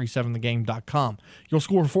 1037thegame.com. You'll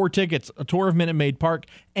score 4 tickets, a tour of Minute Maid Park,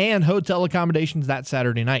 and hotel accommodations that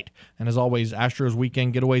Saturday night. And as always, Astros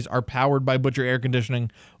weekend getaways are powered by Butcher Air Conditioning,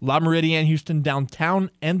 La Meridian, Houston downtown,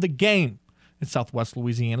 and the Game. It's Southwest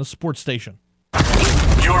Louisiana's sports station.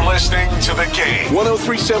 You're listening to The Game.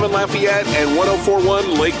 103.7 Lafayette and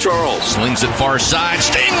 104.1 Lake Charles. Swings it far side.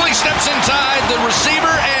 Stingley steps inside the receiver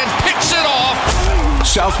and picks it off.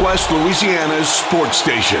 Southwest Louisiana's sports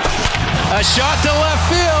station. A shot to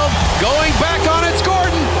left field. Going back on it's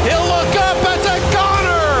Gordon. He'll look up. It's a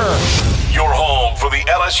goner. Your home for the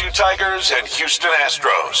LSU Tigers and Houston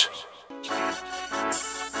Astros.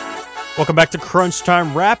 Welcome back to Crunch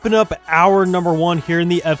Time, wrapping up hour number 1 here in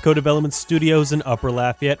the EVCO Development Studios in Upper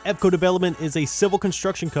Lafayette. EVCO Development is a civil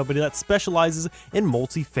construction company that specializes in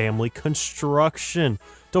multifamily construction.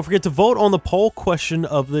 Don't forget to vote on the poll question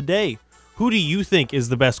of the day. Who do you think is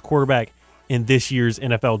the best quarterback in this year's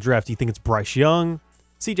NFL draft? Do you think it's Bryce Young,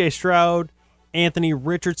 CJ Stroud, Anthony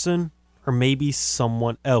Richardson, or maybe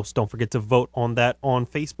someone else? Don't forget to vote on that on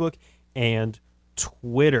Facebook and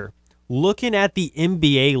Twitter. Looking at the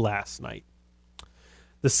NBA last night,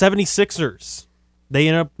 the 76ers, they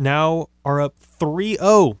are up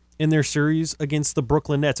 3-0 in their series against the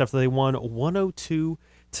Brooklyn Nets after they won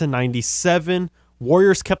 102-97.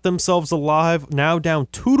 Warriors kept themselves alive, now down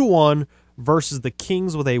 2-1 versus the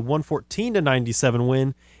Kings with a 114-97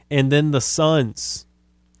 win. And then the Suns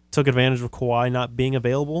took advantage of Kawhi not being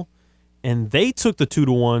available, and they took the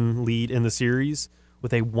 2-1 lead in the series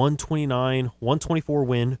with a 129-124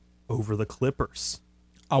 win over the Clippers.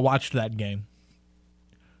 I watched that game.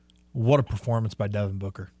 What a performance by Devin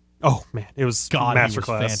Booker. Oh, man. It was masterclass. He was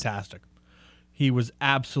fantastic. He was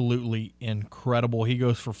absolutely incredible. He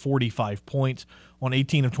goes for 45 points on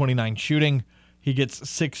 18 of 29 shooting. He gets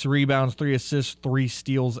 6 rebounds, 3 assists, 3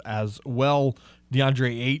 steals as well.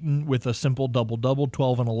 DeAndre Ayton with a simple double-double,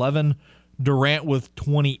 12 and 11. Durant with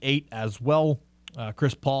 28 as well.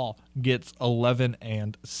 Chris Paul gets 11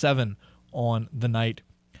 and 7 on the night.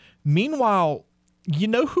 Meanwhile, you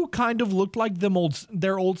know who kind of looked like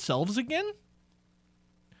their old selves again?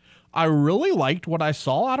 I really liked what I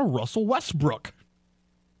saw out of Russell Westbrook.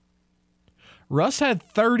 Russ had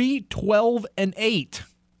 30, 12, and 8.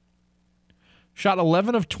 Shot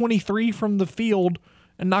 11 of 23 from the field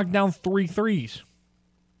and knocked down 3 threes.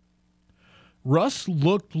 Russ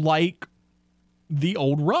looked like the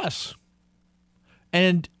old Russ.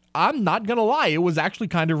 And I'm not going to lie, it was actually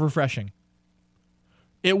kind of refreshing.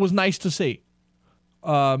 It was nice to see.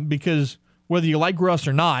 Because whether you like Russ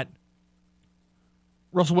or not,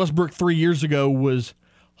 Russell Westbrook 3 years ago was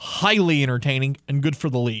highly entertaining and good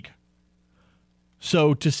for the league.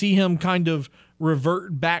 So to see him kind of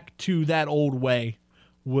revert back to that old way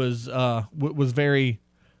was very,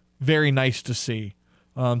 very nice to see.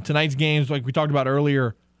 Tonight's games, like we talked about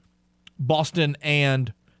earlier, Boston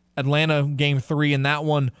and Atlanta, game 3 in that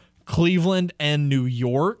one. Cleveland and New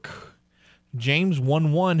York. James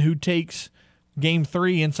 1-1, who takes game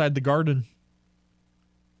 3 inside the Garden.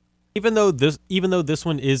 Even though this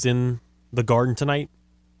one is in the Garden tonight,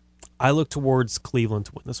 I look towards Cleveland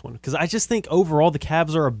to win this one because I just think overall the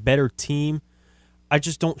Cavs are a better team. I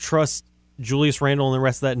just don't trust Julius Randle and the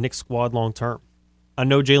rest of that Knicks squad long term. I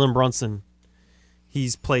know Jalen Brunson,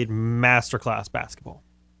 he's played masterclass basketball,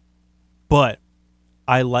 but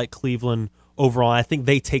I like Cleveland overall. I think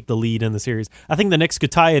they take the lead in the series. I think the Knicks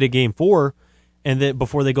could tie it at game 4 and then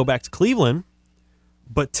before they go back to Cleveland.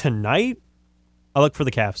 But tonight, I look for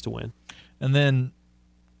the Cavs to win. And then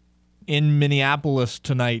in Minneapolis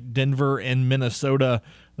tonight, Denver and Minnesota,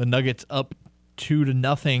 the Nuggets up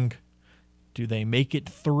 2-0. Do they make it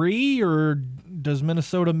 3 or does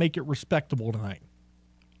Minnesota make it respectable tonight?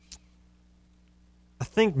 I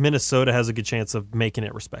think Minnesota has a good chance of making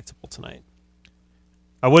it respectable tonight.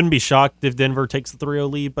 I wouldn't be shocked if Denver takes the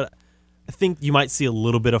 3-0 lead, but I think you might see a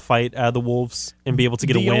little bit of fight out of the Wolves and be able to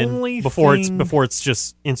get a win before it's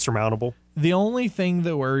just insurmountable. The only thing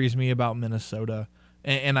that worries me about Minnesota,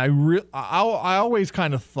 and I always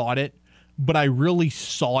kind of thought it, but I really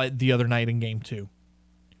saw it the other night in game 2.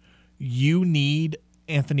 You need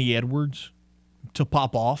Anthony Edwards to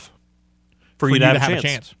pop off for you to have a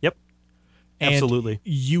chance. Yep, and absolutely.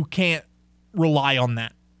 You can't rely on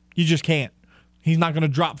that. You just can't. He's not going to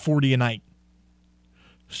drop 40 a night.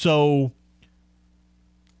 So,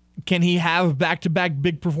 can he have back-to-back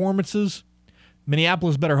big performances?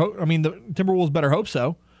 Minneapolis better hope. I mean, the Timberwolves better hope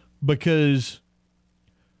so, because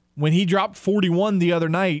when he dropped 41 the other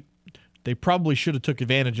night, they probably should have took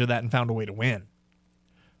advantage of that and found a way to win.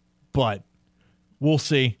 But we'll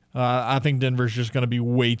see. I think Denver's just going to be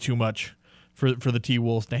way too much for the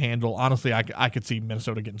T-Wolves to handle. Honestly, I could see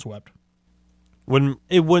Minnesota getting swept.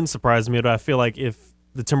 It wouldn't surprise me, but I feel like if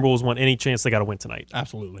the Timberwolves want any chance, they got to win tonight.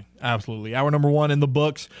 Absolutely. Hour number 1 in the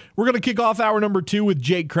books. We're going to kick off hour number 2 with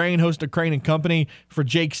Jake Crane, host of Crane & Company. For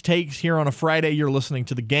Jake's Takes here on a Friday, you're listening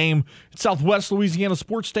to The Game. It's Southwest Louisiana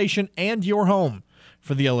Sports Station and your home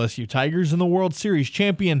for the LSU Tigers and the World Series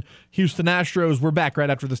champion Houston Astros. We're back right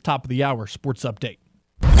after this top of the hour sports update.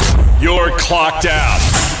 You're clocked out.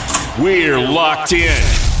 We're locked in.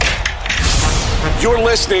 You're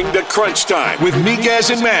listening to Crunch Time with Miguez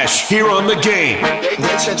and Meche here on The Game.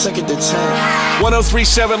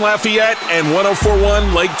 103.7 Lafayette and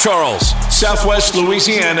 104.1 Lake Charles, Southwest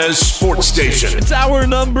Louisiana's sports station. It's hour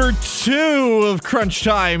number 2 of Crunch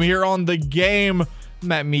Time here on The Game.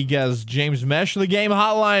 Matt Miguez, James Meche. The Game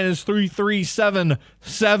hotline is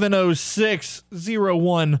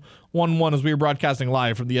 337-706-0111 as we are broadcasting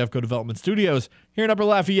live from the EVCO Development Studios here in Upper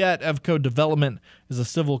Lafayette. EVCO Development is a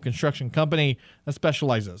civil construction company that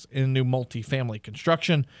specializes in new multifamily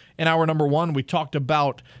construction. In hour number 1, we talked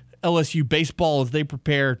about LSU baseball as they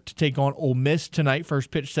prepare to take on Ole Miss tonight. First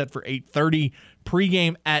pitch set for 8:30,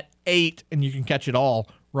 pregame at 8, and you can catch it all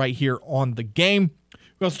right here on The Game.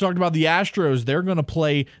 We also talked about the Astros. They're going to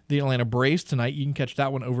play the Atlanta Braves tonight. You can catch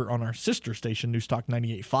that one over on our sister station, Newstalk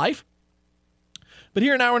 98.5. But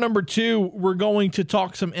here in hour number 2, we're going to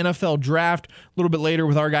talk some NFL draft a little bit later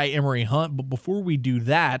with our guy Emery Hunt. But before we do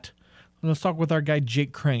that, let's talk with our guy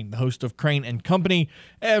Jake Crane, the host of Crane & Company,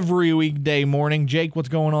 every weekday morning. Jake, what's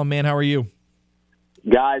going on, man? How are you?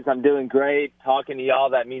 Guys, I'm doing great. Talking to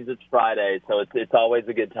y'all, that means it's Friday, so it's always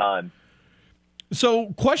a good time. So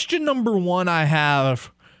question number 1 I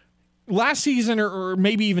have, last season or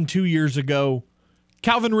maybe even 2 years ago,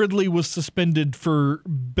 Calvin Ridley was suspended for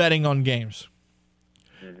betting on games.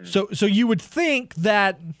 Mm-hmm. So you would think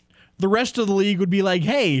that the rest of the league would be like,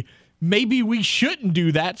 hey, maybe we shouldn't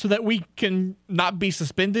do that so that we can not be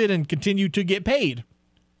suspended and continue to get paid.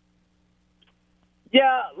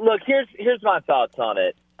 Yeah, look, here's my thoughts on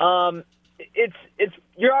it. It's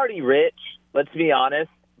you're already rich, let's be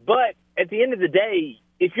honest, but at the end of the day,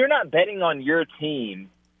 if you're not betting on your team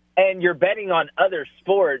and you're betting on other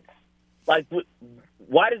sports, like,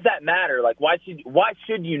 why does that matter? Like, why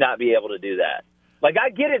should you not be able to do that? Like, I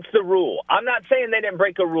get it's the rule. I'm not saying they didn't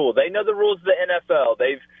break a rule. They know the rules of the NFL.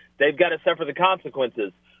 They've got to suffer the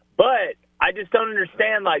consequences. But I just don't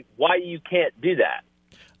understand, like, why you can't do that.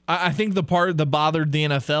 I think the part that bothered the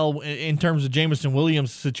NFL in terms of Jameson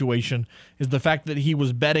Williams' situation is the fact that he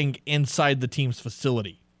was betting inside the team's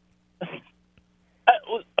facility.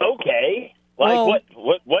 Okay. Like,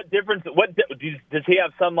 well, what difference? Does he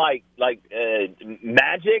have some like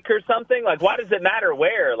magic or something? Like, why does it matter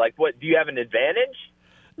where? Like, what, do you have an advantage?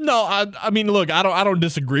 No, I mean, look, I don't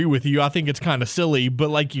disagree with you. I think it's kind of silly, but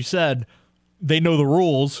like you said, they know the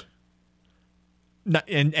rules,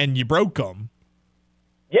 and you broke them.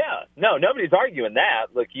 Yeah, no, nobody's arguing that.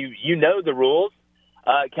 Look, you know the rules.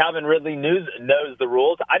 Calvin Ridley knows the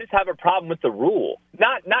rules. I just have a problem with the rule,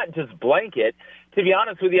 not just blanket. To be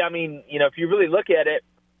honest with you, I mean, if you really look at it,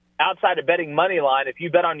 outside of betting money line, if you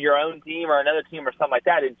bet on your own team or another team or something like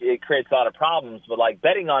that, it creates a lot of problems. But like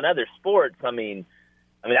betting on other sports, I mean,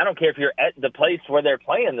 I don't care if you're at the place where they're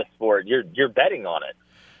playing the sport, you're betting on it.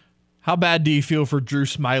 How bad do you feel for Drew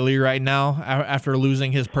Smiley right now after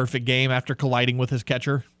losing his perfect game after colliding with his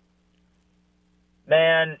catcher?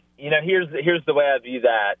 Man, here's the way I view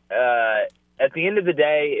that. At the end of the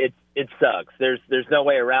day, it sucks. There's no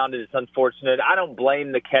way around it. It's unfortunate. I don't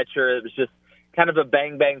blame the catcher. It was just kind of a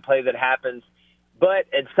bang play that happens. But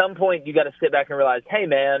at some point, you got to sit back and realize, hey,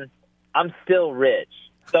 man, I'm still rich.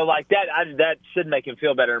 So like that should make him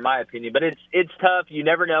feel better, in my opinion. But it's tough. You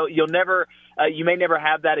never know. You may never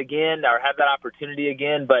have that again or have that opportunity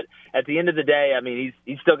again. But at the end of the day, I mean,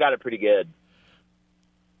 he's still got it pretty good.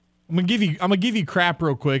 I'm gonna give you crap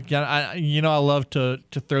real quick. I love to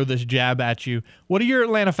throw this jab at you. What are your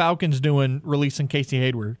Atlanta Falcons doing releasing Casey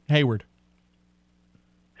Hayward?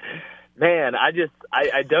 Man, I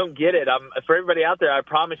don't get it. For everybody out there, I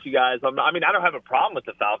promise you guys, I don't have a problem with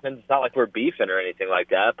the Falcons. It's not like we're beefing or anything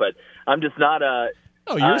like that, but I'm just not a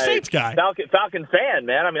Oh, you're a Saints guy. Falcons fan,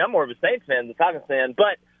 man. I'm more of a Saints fan than a Falcons fan.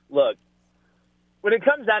 But look, when it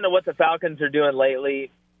comes down to what the Falcons are doing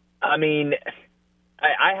lately, I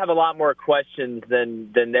have a lot more questions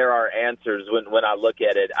than there are answers when I look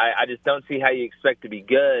at it. I just don't see how you expect to be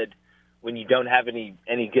good when you don't have any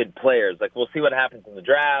good players. Like, we'll see what happens in the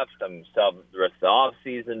draft. Still the rest of the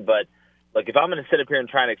offseason. But, look, if I'm going to sit up here and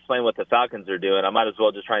try and explain what the Falcons are doing, I might as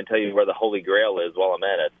well just try and tell you where the Holy Grail is while I'm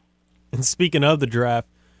at it. And speaking of the draft,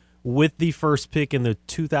 With the first pick in the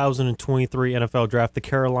 2023 NFL Draft, the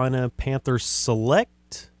Carolina Panthers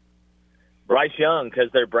select Bryce Young,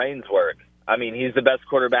 because their brains work. I mean, he's the best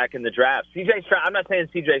quarterback in the draft. C.J. Stroud, I'm not saying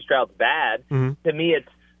C.J. Stroud's bad. Mm-hmm. To me, it's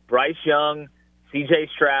Bryce Young, C.J.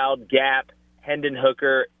 Stroud, Gap, Hendon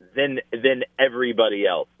Hooker, then everybody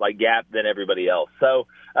else. Like Gap, then everybody else. So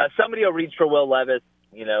somebody will reach for Will Levis,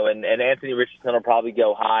 and Anthony Richardson will probably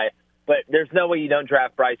go high. But there's no way you don't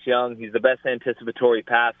draft Bryce Young. He's the best anticipatory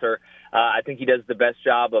passer. I think he does the best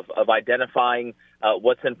job of identifying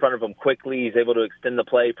what's in front of him quickly. He's able to extend the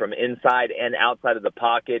play from inside and outside of the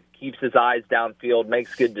pocket, keeps his eyes downfield,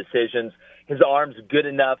 makes good decisions. His arm's good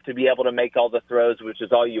enough to be able to make all the throws, which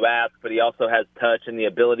is all you ask, but he also has touch and the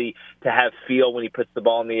ability to have feel when he puts the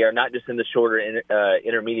ball in the air, not just in the shorter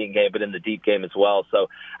intermediate game, but in the deep game as well. So,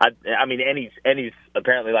 and he's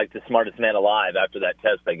apparently like the smartest man alive after that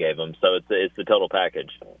test they gave him. So it's the total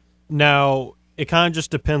package. Now, it kind of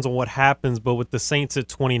just depends on what happens, but with the Saints at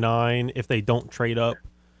 29, if they don't trade up,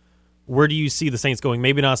 where do you see the Saints going?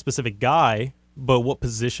 Maybe not a specific guy, but what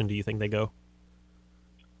position do you think they go?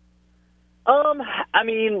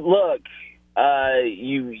 Look,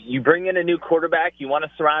 you bring in a new quarterback. You want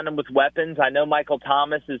to surround him with weapons. I know Michael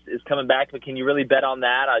Thomas is coming back, but can you really bet on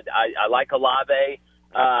that? I like Olave.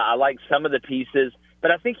 I like some of the pieces,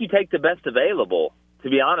 but I think you take the best available, to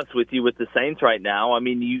be honest with you, with the Saints right now. I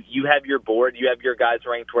mean, you have your board. You have your guys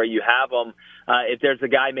ranked where you have them. If there's a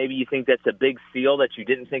guy maybe you think that's a big steal that you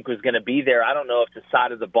didn't think was going to be there, I don't know if the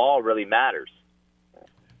side of the ball really matters.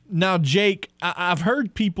 Now, Jake, I've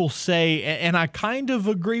heard people say, and I kind of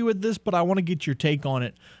agree with this, but I want to get your take on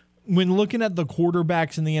it. When looking at the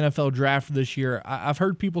quarterbacks in the NFL draft this year, I've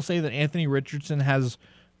heard people say that Anthony Richardson has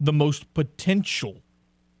the most potential,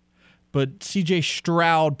 but C.J.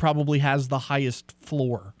 Stroud probably has the highest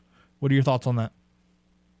floor. What are your thoughts on that?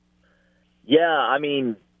 Yeah,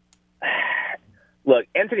 look,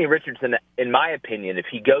 Anthony Richardson, in my opinion, if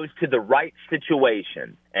he goes to the right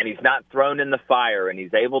situation and he's not thrown in the fire and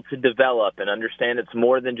he's able to develop and understand it's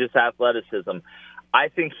more than just athleticism, I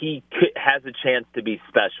think he has a chance to be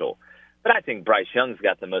special. But I think Bryce Young's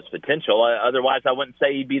got the most potential. Otherwise, I wouldn't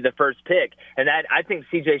say he'd be the first pick. And I think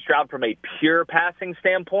C.J. Stroud, from a pure passing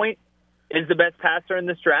standpoint, is the best passer in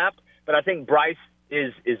this draft. But I think Bryce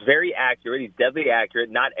is very accurate. He's deadly accurate,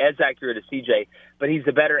 not as accurate as CJ, but he's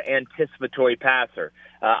a better anticipatory passer.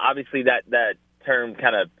 Obviously, that term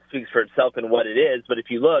kind of speaks for itself in what it is, but if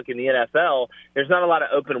you look in the NFL, there's not a lot of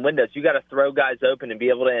open windows. You got to throw guys open and be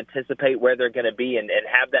able to anticipate where they're going to be and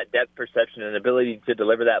have that depth perception and ability to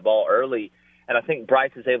deliver that ball early. And I think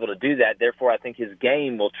Bryce is able to do that. Therefore, I think his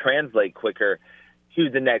game will translate quicker to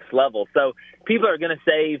the next level. So people are going to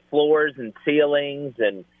say floors and ceilings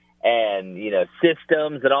and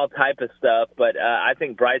systems and all type of stuff, but I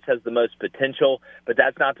think Bryce has the most potential, but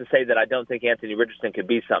that's not to say that I don't think Anthony Richardson could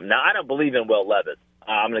be something. Now, I don't believe in Will Levis.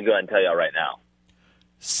 I'm going to go ahead and tell y'all right now.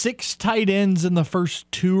 6 tight ends in the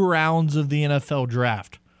first 2 rounds of the NFL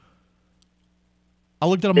draft. I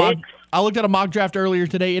looked at a mock draft earlier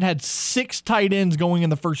today. It had 6 tight ends going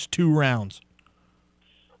in the first 2 rounds.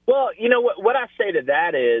 Well, you know what I say to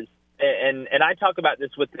that is, and I talk about this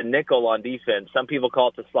with the nickel on defense. Some people call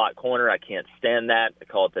it the slot corner. I can't stand that. I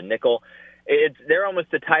call it the nickel. They're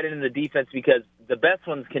almost a tight end in the defense because the best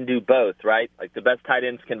ones can do both, right? Like the best tight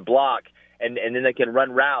ends can block, and then they can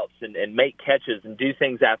run routes and make catches and do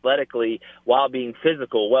things athletically while being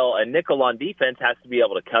physical. Well, a nickel on defense has to be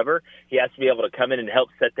able to cover. He has to be able to come in and help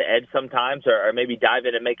set the edge sometimes or maybe dive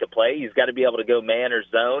in and make a play. He's got to be able to go man or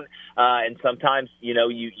zone. And sometimes,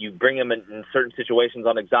 you bring him in certain situations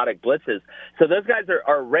on exotic blitzes. So those guys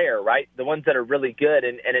are rare, right? The ones that are really good.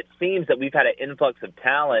 And it seems that we've had an influx of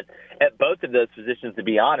talent at both of those positions, to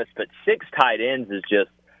be honest. But 6 tight ends is just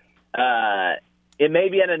it may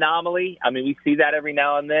be an anomaly. I mean, we see that every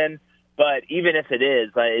now and then. But even if it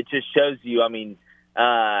is, it just shows you,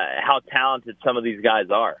 how talented some of these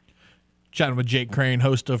guys are. Chatting with Jake Crane,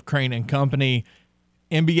 host of Crane and Company.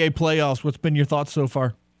 NBA playoffs, what's been your thoughts so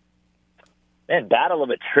far? Man, battle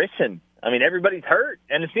of attrition. Everybody's hurt,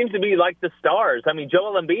 and it seems to be like the stars.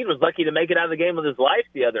 Joel Embiid was lucky to make it out of the game of his life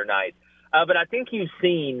the other night. But I think you've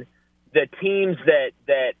seen the teams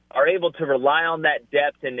that are able to rely on that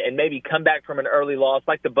depth and maybe come back from an early loss,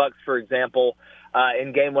 like the Bucks, for example,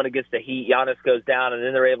 in Game 1 against the Heat. Giannis goes down, and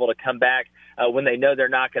then they're able to come back when they know they're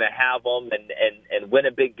not going to have them and win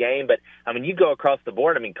a big game. But, you go across the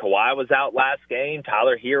board. Kawhi was out last game.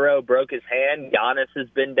 Tyler Hero broke his hand. Giannis has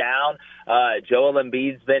been down. Joel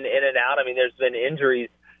Embiid's been in and out. There's been injuries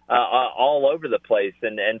all over the place.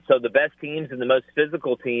 And so the best teams and the most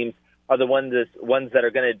physical teams are the ones that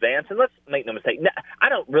are going to advance. And let's make no mistake,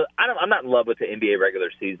 I'm not in love with the NBA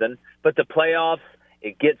regular season, but the playoffs,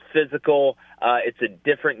 it gets physical. It's a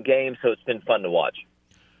different game, so it's been fun to watch.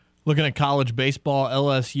 Looking at college baseball,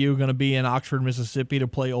 LSU going to be in Oxford, Mississippi to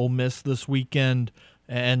play Ole Miss this weekend,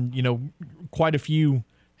 and quite a few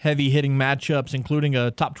heavy-hitting matchups, including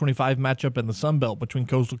a top 25 matchup in the Sun Belt between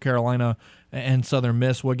Coastal Carolina and Southern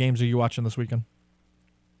Miss. What games are you watching this weekend?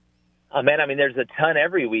 Oh, man, there's a ton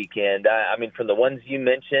every weekend. From the ones you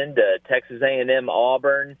mentioned, Texas A&M,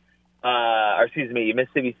 Auburn,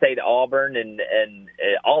 Mississippi State, Auburn, and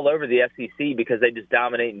all over the SEC because they just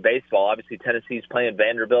dominate in baseball. Obviously, Tennessee's playing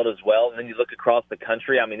Vanderbilt as well. And then you look across the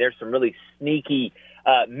country. There's some really sneaky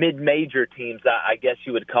mid-major teams, I guess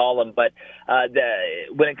you would call them. But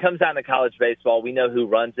when it comes down to college baseball, we know who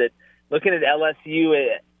runs it. Looking at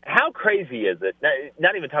LSU, how crazy is it?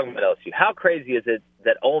 Not even talking about LSU. How crazy is it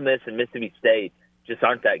that Ole Miss and Mississippi State just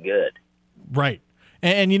aren't that good? Right.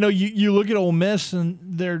 And you look at Ole Miss and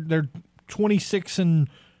they're 26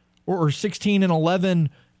 or 16 and 11,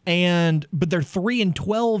 but they're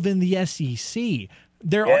 3-12 in the SEC.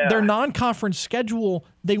 Their non-conference schedule,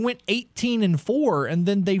 they went 18-4, and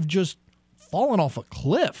then they've just fallen off a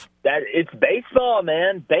cliff. It's baseball,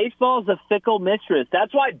 man. Baseball's a fickle mistress.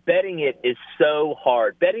 That's why betting it is so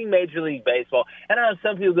hard. Betting Major League Baseball, and I know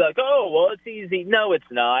some people be like, "Oh, well, it's easy." No,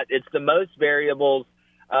 it's not. It's the most variables.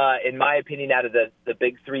 In my opinion, out of the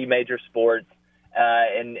big three major sports,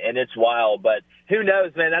 and it's wild. But who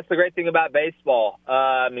knows, man? That's the great thing about baseball.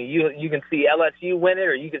 You can see LSU win it,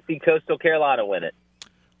 or you can see Coastal Carolina win it.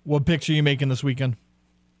 What picks are you making this weekend?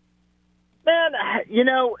 Man,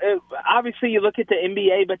 obviously you look at the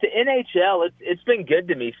NBA, but the NHL, it's been good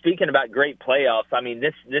to me. Speaking about great playoffs,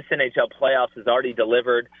 this NHL playoffs has already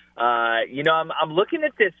delivered. I'm looking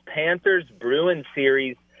at this Panthers-Bruins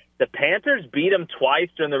series. The Panthers beat them twice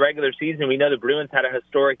during the regular season. We know the Bruins had a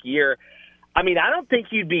historic year. I don't think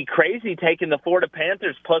you'd be crazy taking the Florida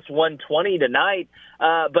Panthers plus 120 tonight.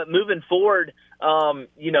 But moving forward,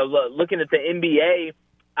 looking at the NBA,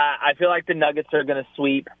 I feel like the Nuggets are going to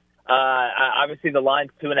sweep. Obviously, the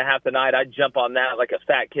line's 2.5 tonight. I'd jump on that like a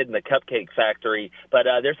fat kid in the Cupcake Factory. But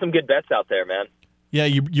there's some good bets out there, man. Yeah,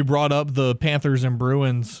 you brought up the Panthers and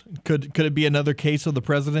Bruins. Could it be another case of the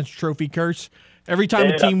President's Trophy curse? Every time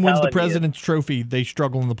a team wins the President's Trophy, they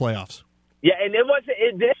struggle in the playoffs. Yeah, and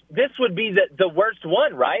this would be the worst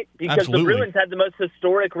one, right? Because Absolutely. The Bruins had the most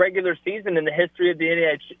historic regular season in the history of the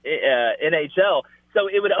NHL. So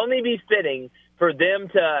it would only be fitting for them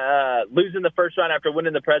to lose in the first round after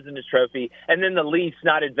winning the President's Trophy, and then the Leafs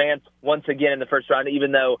not advance once again in the first round,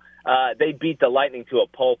 even though they beat the Lightning to a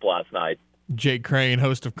pulp last night. Jake Crane,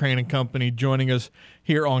 host of Crane & Company, joining us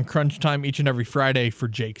here on Crunch Time each and every Friday for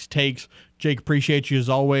Jake's Takes. Jake, appreciate you as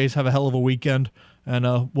always. Have a hell of a weekend, and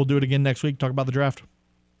we'll do it again next week, talk about the draft.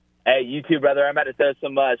 Hey, you too, brother. I'm about to throw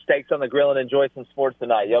some steaks on the grill and enjoy some sports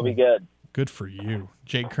tonight. Y'all be good. Good for you.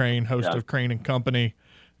 Jake Crane, host of Crane & Company,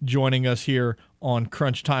 joining us here on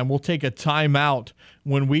Crunch Time. We'll take a timeout.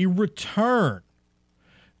 When we return,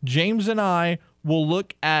 James and I will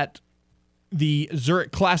look at the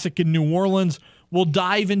Zurich Classic in New Orleans. We'll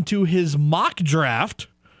dive into his mock draft,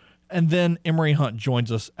 and then Emory Hunt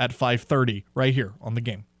joins us at 5:30 right here on The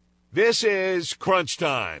Game. This is Crunch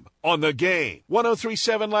Time on The Game.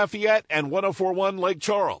 103.7 Lafayette and 104.1 Lake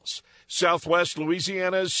Charles, Southwest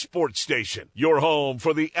Louisiana's sports station. Your home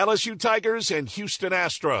for the LSU Tigers and Houston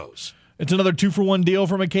Astros. It's another 2-for-1 deal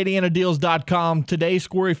from AcadianaDeals.com. Today,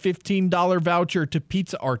 score a $15 voucher to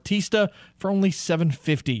Pizza Artista for only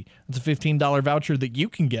 $7.50. It's a $15 voucher that you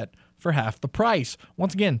can get for half the price.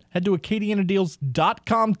 Once again, head to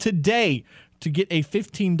AcadianaDeals.com today to get a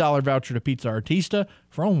 $15 voucher to Pizza Artista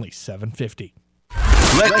for only $7.50.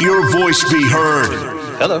 Let your voice be heard.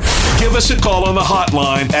 Hello. Give us a call on the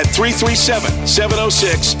hotline at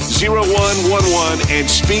 337-706-0111 and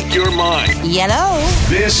speak your mind. Yellow.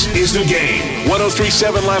 This is The Game.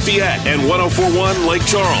 103.7 Lafayette and 104.1 Lake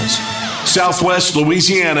Charles, Southwest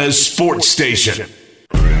Louisiana's sports station.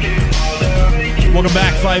 Welcome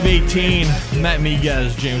back, 518. Matt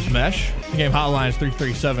Miguez, James Meche. Game hotline is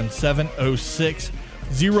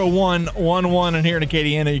 337-706-0111. And here in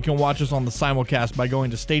Acadiana, you can watch us on the simulcast by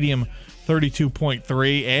going to Stadium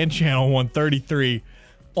 32.3 and Channel 133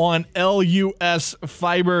 on LUS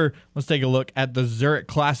Fiber. Let's take a look at the Zurich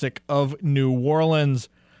Classic of New Orleans.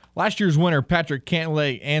 Last year's winner, Patrick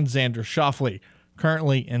Cantlay and Xander Schauffele,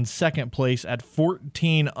 currently in second place at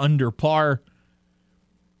 14 under par.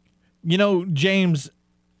 You know, James,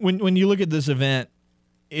 when you look at this event,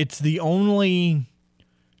 it's the only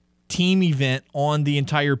team event on the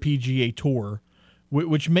entire PGA Tour,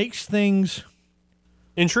 which makes things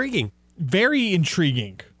Intriguing. Very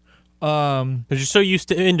intriguing. Because you're so used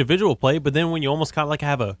to individual play, but then when you almost kind of like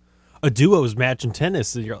have a duos match in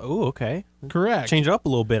tennis, you're like, oh, okay. Correct. Change it up a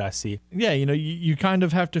little bit, I see. Yeah, you kind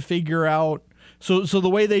of have to figure out. So the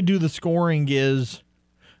way they do the scoring is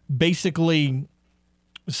basically,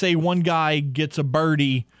 say one guy gets a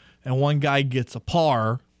birdie and one guy gets a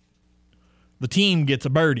par, the team gets a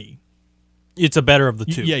birdie. It's a better of the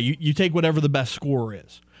two. Yeah, you take whatever the best score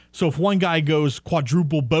is. So if one guy goes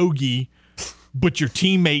quadruple bogey, but your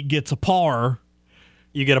teammate gets a par,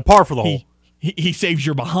 You get a par for the hole. he saves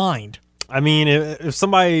your behind. I mean, if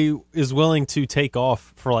somebody is willing to take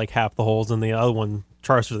off for like half the holes and the other one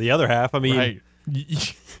tries for the other half, I mean, Right.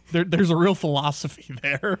 There's a real philosophy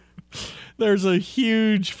there. There's a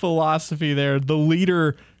huge philosophy there. The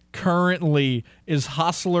leader currently is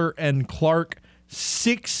Hostler and Clark,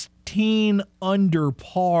 16 under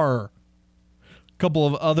par. A couple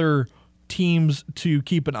of other teams to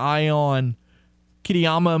keep an eye on.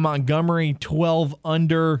 Kitayama and Montgomery, 12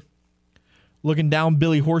 under. Looking down,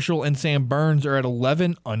 Billy Horschel and Sam Burns are at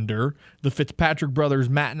 11 under. The Fitzpatrick brothers,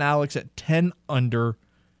 Matt and Alex, at 10 under.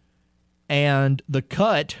 And the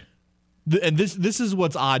cut, and this is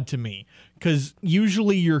what's odd to me, because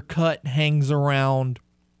usually your cut hangs around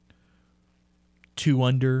 2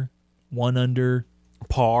 under, 1 under,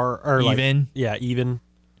 par or even. Even.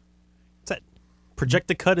 What's that?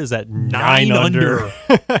 Projected cut is at 9 under.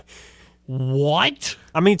 What?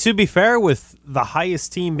 I mean, to be fair, with the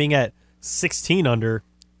highest team being at 16 under,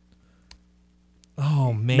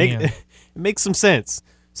 Oh, man. it makes some sense,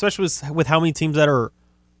 especially with how many teams that are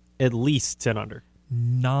at least 10 under.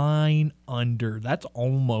 9 under. That's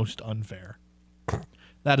almost unfair.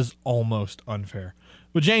 That is almost unfair.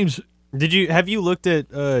 But James, Have you looked at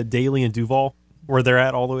Daly and Duval, where they're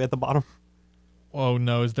at all the way at the bottom? oh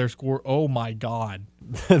no, is their score? Oh my God.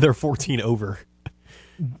 They're 14 over.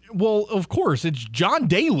 Well, of course, it's John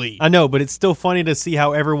Daly. I know, but it's still funny to see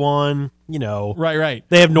how everyone, Right.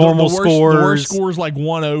 they have normal The scores. worst scores like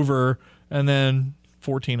 1 over and then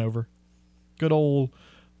 14 over. Good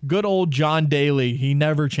old John Daly. He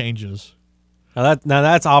never changes. Now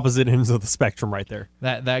that's opposite ends of the spectrum right there.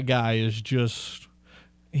 That guy is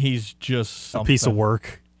he's just something. A piece of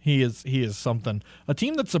work. He is something. A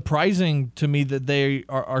team that's surprising to me that they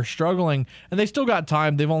are struggling, and they still got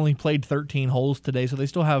time. They've only played 13 holes today, so they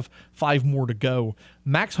still have 5 more to go.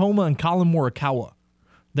 Max Homa and Colin Morikawa,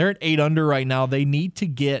 they're at 8 under right now. They need to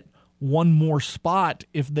get one more spot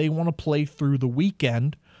if they want to play through the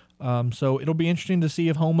weekend. So it'll be interesting to see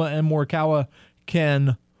if Homa and Morikawa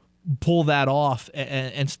can pull that off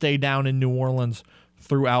and stay down in New Orleans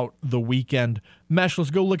throughout the weekend. Meche, let's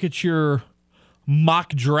go look at your mock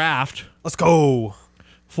draft. Let's go.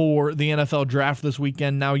 For the NFL draft this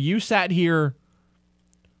weekend. Now, you sat here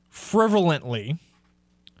frivolently.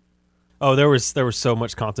 Oh, there was so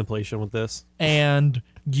much contemplation with this. And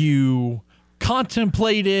you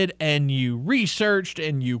contemplated and you researched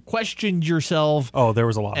and you questioned yourself. Oh, there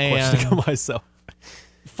was a lot of questioning on myself.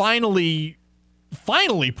 Finally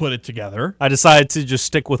put it together. I decided to just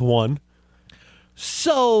stick with one.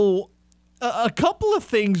 So, a couple of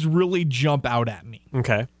things really jump out at me.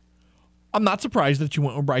 Okay. I'm not surprised that you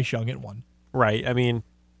went with Bryce Young at 1. Right. I mean,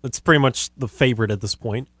 it's pretty much the favorite at this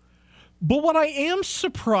point. But what I am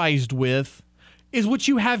surprised with is what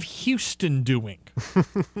you have Houston doing.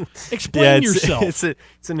 Explain yourself. It's an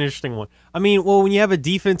interesting one. I mean, well, when you have a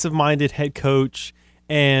defensive-minded head coach,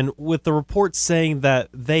 and with the reports saying that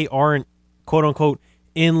they aren't, quote-unquote,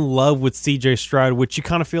 in love with C.J. Stroud, which you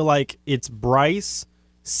kind of feel like it's Bryce,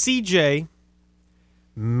 C.J.,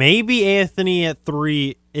 maybe Anthony at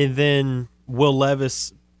 3, and then Will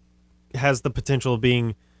Levis has the potential of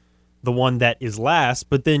being the one that is last,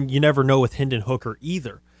 but then you never know with Hendon Hooker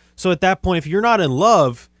either. So at that point, if you're not in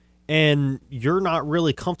love and you're not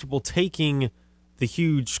really comfortable taking the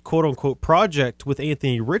huge quote-unquote project with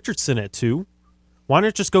Anthony Richardson at 2, why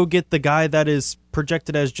not just go get the guy that is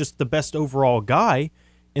projected as just the best overall guy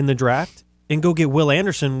in the draft and go get Will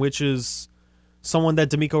Anderson, which is someone that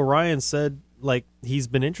D'Amico Ryan said like he's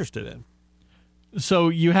been interested in. So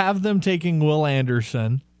you have them taking Will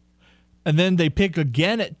Anderson, and then they pick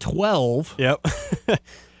again at 12. Yep.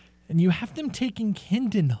 And you have them taking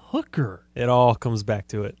Hendon Hooker. It all comes back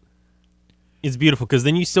to it. It's beautiful because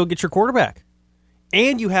then you still get your quarterback.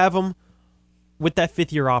 And you have them with that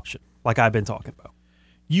 5th-year option, like I've been talking about.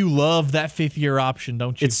 You love that 5th-year option,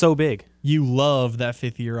 don't you? It's so big. You love that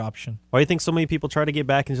 5th-year option. Why do you think so many people try to get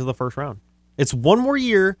back into the first round? It's one more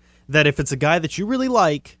year that if it's a guy that you really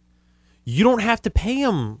like, you don't have to pay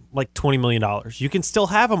him like $20 million. You can still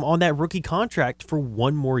have him on that rookie contract for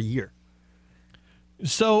one more year.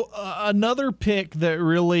 So another pick that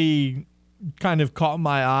really kind of caught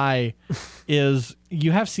my eye is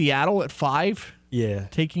you have Seattle at 5. Yeah.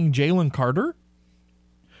 Taking Jalen Carter.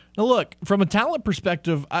 Now, look, from a talent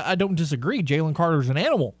perspective, I don't disagree. Jalen Carter's an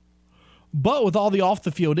animal. But with all the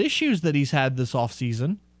off-the-field issues that he's had this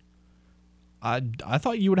offseason, I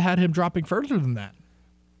thought you would have had him dropping further than that.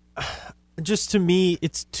 Just to me,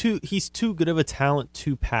 he's too good of a talent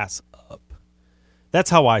to pass up. That's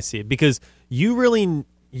how I see it, because you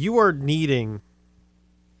are needing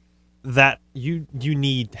that you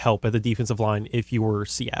need help at the defensive line if you were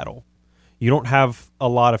Seattle. You don't have a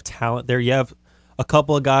lot of talent there. You have a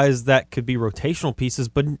couple of guys that could be rotational pieces,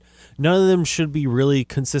 but none of them should be really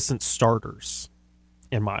consistent starters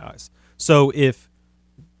in my eyes. So if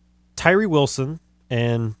Tyree Wilson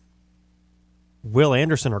and Will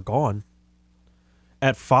Anderson are gone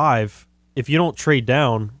at 5, if you don't trade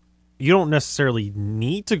down, you don't necessarily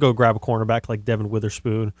need to go grab a cornerback like Devin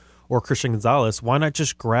Witherspoon or Christian Gonzalez. Why not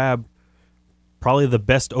just grab probably the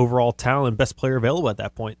best overall talent, best player available at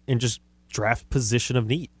that point, and just draft position of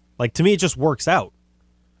need? Like, to me, it just works out.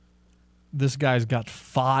 This guy's got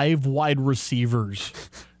 5 wide receivers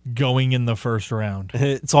going in the first round.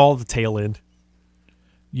 It's all the tail end.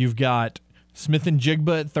 You've got Smith and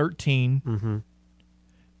Jigba at 13. Mm-hmm.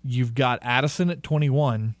 You've got Addison at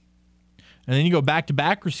 21. And then you go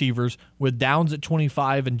back-to-back receivers with Downs at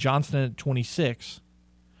 25 and Johnston at 26.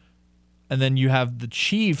 And then you have the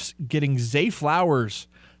Chiefs getting Zay Flowers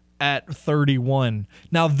at 31.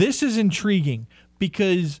 Now, this is intriguing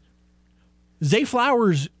because Zay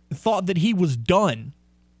Flowers thought that he was done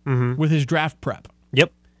with his draft prep.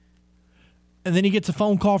 Yep. And then he gets a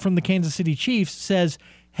phone call from the Kansas City Chiefs, says,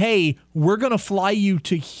 hey, we're going to fly you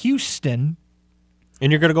to Houston.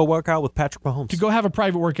 And you're going to go work out with Patrick Mahomes. To go have a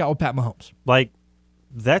private workout with Pat Mahomes. Like,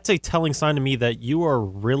 that's a telling sign to me that you are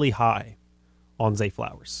really high on Zay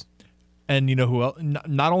Flowers. And you know who else?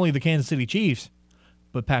 Not only the Kansas City Chiefs,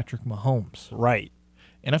 but Patrick Mahomes. Right.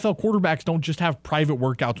 NFL quarterbacks don't just have private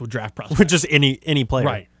workouts with draft prospects. With just any player.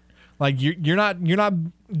 Right. Like you're not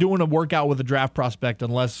doing a workout with a draft prospect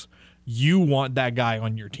unless you want that guy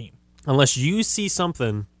on your team. Unless you see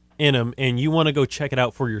something in him and you want to go check it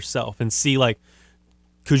out for yourself and see, like,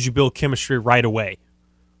 could you build chemistry right away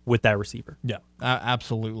with that receiver? Yeah,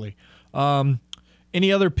 absolutely.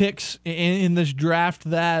 Any other picks in this draft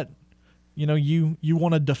that you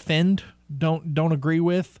want to defend, don't agree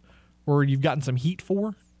with, or you've gotten some heat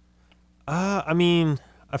for? I mean,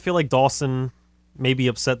 I feel like Dawson may be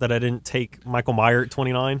upset that I didn't take Michael Mayer at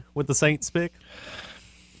 29 with the Saints pick.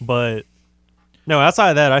 But no,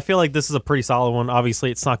 outside of that, I feel like this is a pretty solid one.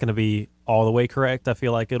 Obviously, it's not going to be all the way correct. I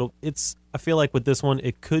feel like I feel like with this one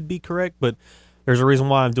it could be correct, but there's a reason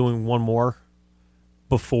why I'm doing one more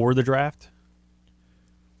before the draft.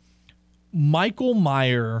 Michael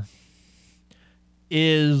Mayer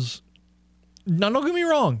is, now don't get me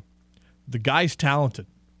wrong, the guy's talented.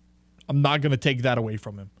 I'm not going to take that away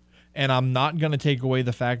from him. And I'm not going to take away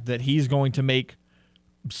the fact that he's going to make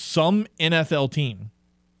some NFL team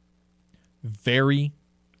very,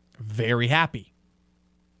 very happy.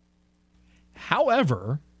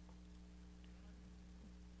 However,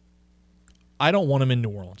 I don't want him in New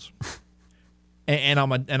Orleans. and I'm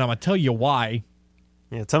gonna tell you why.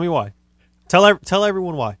 Yeah, tell me why. Tell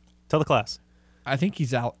everyone why. Tell the class. I think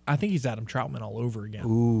he's out. I think he's Adam Troutman all over again.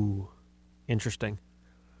 Ooh, interesting.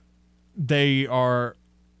 They are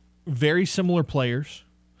very similar players.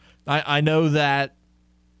 I know that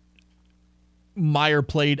Meyer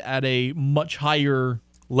played at a much higher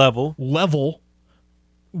level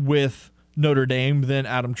with Notre Dame than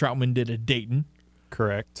Adam Troutman did at Dayton.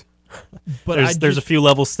 Correct. But there's a few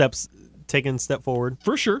level steps taken step forward.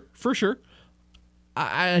 For sure.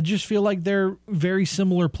 I just feel like they're very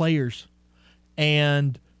similar players.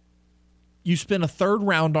 And you spent a third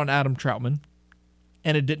round on Adam Troutman,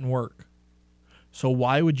 and it didn't work. So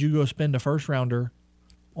why would you go spend a first rounder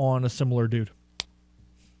on a similar dude?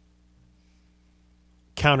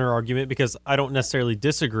 Counter argument, because I don't necessarily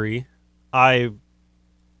disagree. For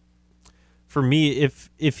me,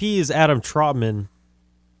 if he is Adam Troutman,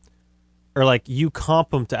 or like you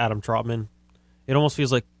comp him to Adam Troutman, it almost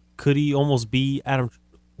feels like, could he almost be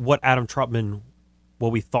what Adam Troutman,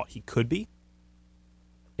 what we thought he could be?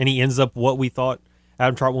 And he ends up what we thought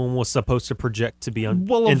Adam Troutman was supposed to project to be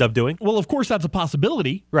end up doing? Well, of course, that's a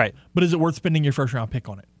possibility. Right. But is it worth spending your first round pick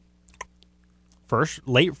on it?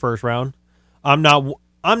 Late first round. I'm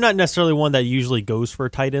not necessarily one that usually goes for a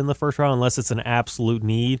tight end in the first round unless it's an absolute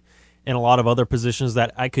need, and a lot of other positions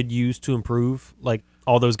that I could use to improve, like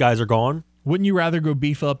all those guys are gone. Wouldn't you rather go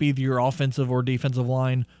beef up either your offensive or defensive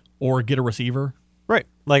line or get a receiver? Right.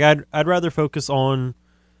 Like I'd rather focus on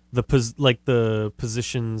the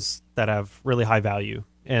positions that have really high value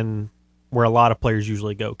and where a lot of players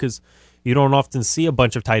usually go, because you don't often see a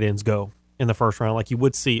bunch of tight ends go in the first round like you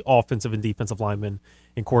would see offensive and defensive linemen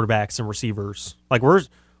and quarterbacks and receivers. Like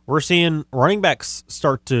we're seeing running backs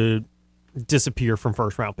start to disappear from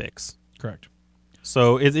first round picks. Correct.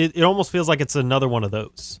 So it almost feels like it's another one of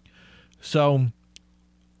those. So,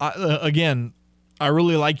 again, I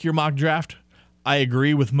really like your mock draft. I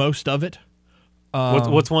agree with most of it.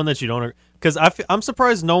 What's one that you don't? Because I'm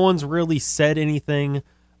surprised no one's really said anything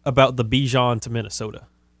about the Bijan to Minnesota.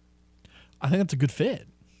 I think that's a good fit.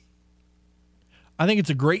 I think it's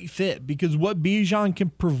a great fit because what Bijan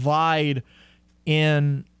can provide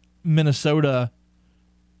in Minnesota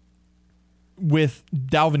with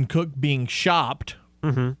Dalvin Cook being shopped.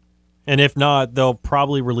 Mm-hmm. And if not, they'll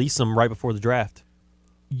probably release him right before the draft.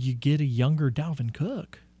 You get a younger Dalvin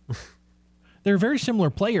Cook. They're a very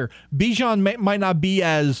similar player. Bijan might not be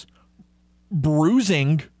as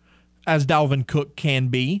bruising as Dalvin Cook can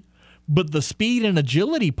be, but the speed and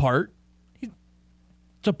agility part,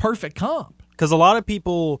 it's a perfect comp. Because a lot of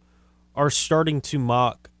people are starting to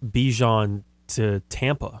mock Bijan to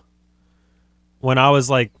Tampa. When I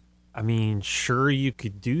was like, I mean, sure you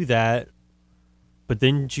could do that, but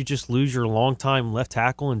didn't you just lose your longtime left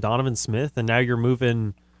tackle in Donovan Smith, and now you're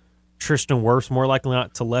moving Tristan Wirfs more likely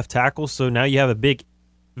not to left tackle, so now you have a big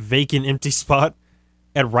vacant empty spot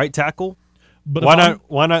at right tackle. But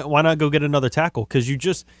why not go get another tackle? Because you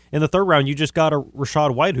just in the third round you just got a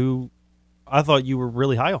Rachaad White who I thought you were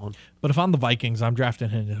really high on. But if I'm the Vikings, I'm drafting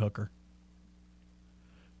Hendon Hooker.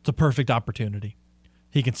 It's a perfect opportunity.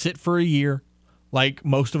 He can sit for a year, like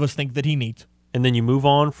most of us think that he needs. And then you move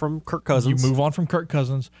on from Kirk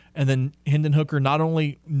Cousins. And then Hendon Hooker not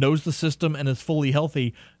only knows the system and is fully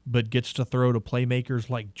healthy, but gets to throw to playmakers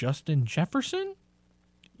like Justin Jefferson?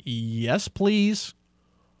 Yes, please.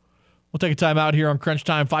 We'll take a time out here on Crunch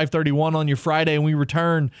Time, 5:31 on your Friday, and we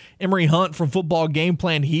return. Emory Hunt from Football Game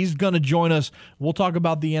Plan. He's going to join us. We'll talk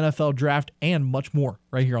about the NFL draft and much more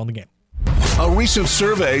right here on The Game. A recent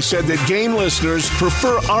survey said that Game listeners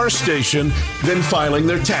prefer our station than filing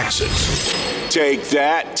their taxes. Take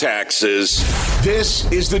that, taxes.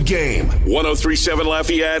 This is The Game. 103.7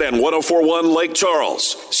 Lafayette and 104.1 Lake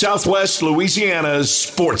Charles, Southwest Louisiana's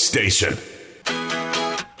sports station.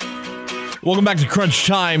 Welcome back to Crunch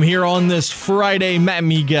Time here on this Friday. Matt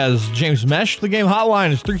Miguez, James Meche. The Game hotline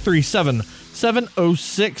is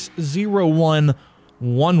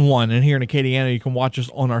 337-706-0111. And here in Acadiana, you can watch us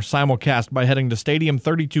on our simulcast by heading to Stadium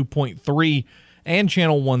 32.3 and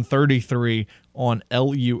Channel 133 on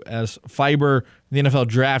LUS Fiber. The NFL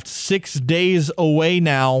Draft 6 days away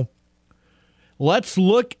now. Let's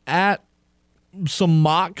look at some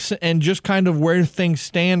mocks and just kind of where things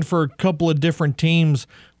stand for a couple of different teams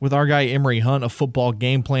with our guy Emory Hunt of Football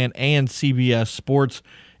Game Plan and CBS Sports.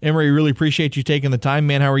 Emory, really appreciate you taking the time,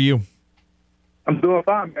 man. How are you? I'm doing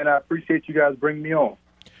fine, man. I appreciate you guys bringing me on.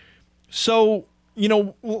 So,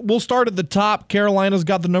 we'll start at the top. Carolina's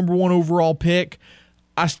got the number 1 overall pick.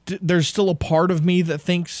 There's still a part of me that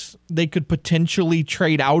thinks they could potentially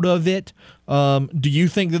trade out of it. Do you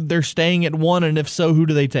think that they're staying at 1, and if so, who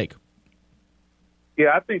do they take?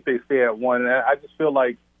 Yeah, I think they stay at 1. And I just feel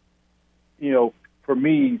like, for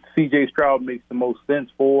me, C.J. Stroud makes the most sense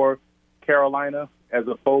for Carolina as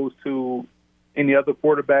opposed to any other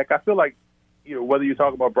quarterback. I feel like, whether you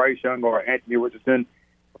talk about Bryce Young or Anthony Richardson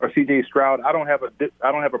or C.J. Stroud, I don't have a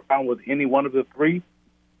problem with any one of the three,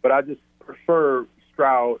 but I just prefer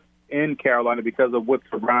Stroud in Carolina because of what's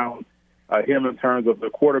around him in terms of the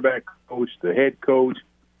quarterback coach, the head coach,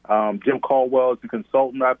 Jim Caldwell as a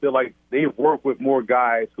consultant. I feel like they've worked with more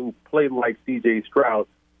guys who play like C.J. Stroud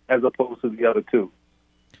as opposed to the other two.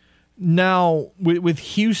 Now, with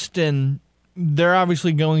Houston, they're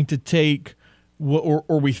obviously going to take,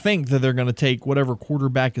 or we think that they're going to take whatever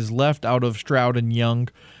quarterback is left out of Stroud and Young.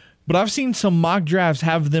 But I've seen some mock drafts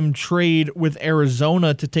have them trade with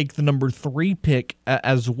Arizona to take the number 3 pick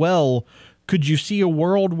as well. Could you see a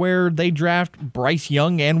world where they draft Bryce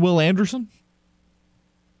Young and Will Anderson?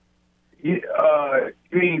 You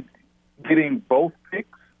mean getting both picks?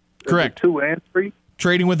 Correct. 2 and 3?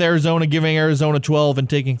 Trading with Arizona, giving Arizona 12, and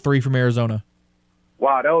taking 3 from Arizona.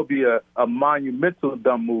 Wow, that would be a monumental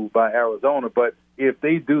dumb move by Arizona. But if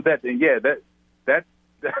they do that, then yeah,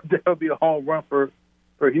 that'll be a home run for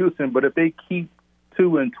Houston. But if they keep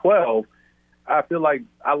 2 and 12, I feel like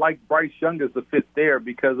I like Bryce Young as the fit there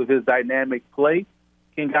because of his dynamic play.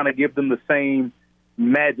 Can kind of give them the same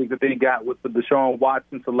magic that they got with the Deshaun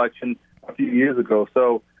Watson selection a few years ago.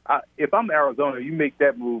 So if I'm Arizona, you make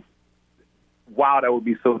that move. Wow, that would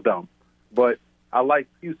be so dumb. But I like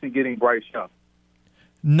Houston getting Bryce Young.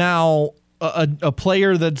 Now, a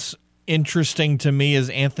player that's interesting to me is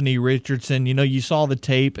Anthony Richardson. You know, you saw the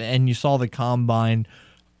tape and you saw the combine.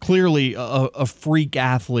 Clearly a freak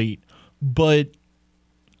athlete, but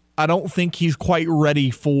I don't think he's quite ready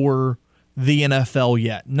for the NFL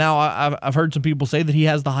yet. Now, I've heard some people say that he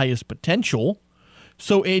has the highest potential.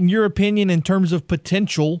 So in your opinion, in terms of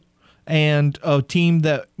potential and a team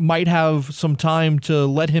that might have some time to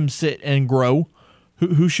let him sit and grow,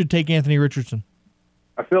 who should take Anthony Richardson?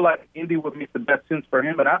 I feel like Indy would make the best sense for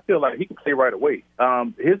him, and I feel like he can play right away.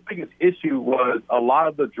 His biggest issue was a lot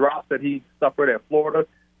of the drops that he suffered at Florida.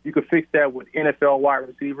 You could fix that with NFL wide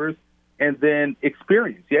receivers and then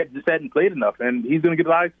experience. He just hadn't played enough, and he's going to get a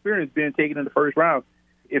lot of experience being taken in the first round.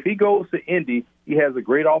 If he goes to Indy, he has a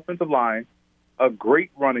great offensive line, a great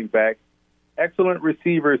running back, excellent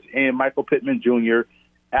receivers in Michael Pittman Jr.,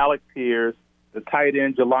 Alec Pierce, the tight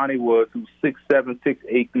end Jelani Woods, who's 6'7",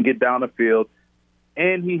 6'8", can get down the field.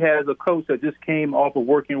 And he has a coach that just came off of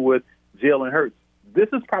working with Jalen Hurts. This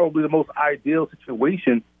is probably the most ideal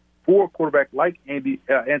situation for a quarterback like Anthony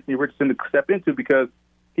Richardson to step into, because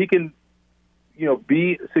he can,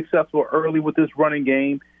 be successful early with this running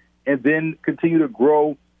game and then continue to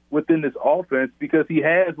grow within this offense, because he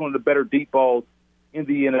has one of the better deep balls in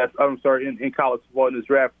the in college football in this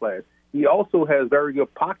draft class. He also has very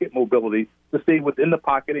good pocket mobility to stay within the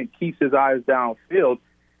pocket and keeps his eyes downfield.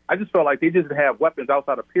 I just felt like they didn't have weapons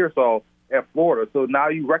outside of Pearsall at Florida. So now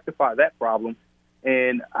you rectify that problem.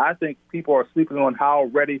 And I think people are sleeping on how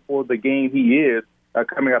ready for the game he is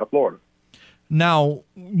coming out of Florida. Now,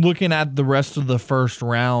 looking at the rest of the first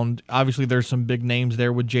round, obviously there's some big names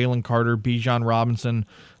there with Jalen Carter, Bijan Robinson,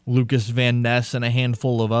 Lucas Van Ness, and a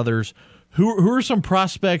handful of others. Who are some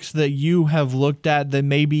prospects that you have looked at that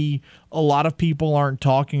maybe a lot of people aren't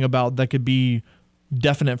talking about that could be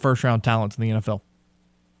definite first-round talents in the NFL?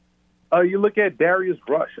 You look at Darius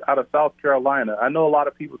Rush out of South Carolina. I know a lot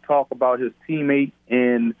of people talk about his teammate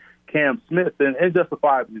in Cam Smith, and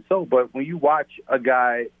justifiably so, but when you watch a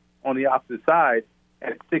guy on the opposite side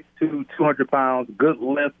at 6'2", 200 pounds, good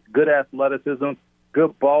length, good athleticism,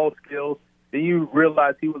 good ball skills, then you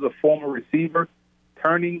realize he was a former receiver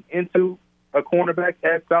turning into a cornerback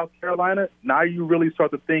at South Carolina. Now you really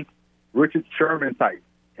start to think Richard Sherman type.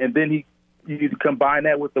 And then you combine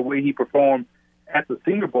that with the way he performed at the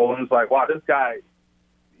Senior Bowl, and it's like, wow, this guy,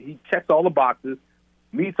 he checks all the boxes,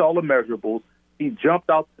 meets all the measurables. He jumped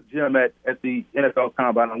out the gym at the NFL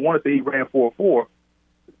Combine. I want to say he ran 4.4.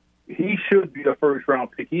 He should be a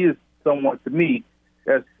first-round pick. He is someone, to me,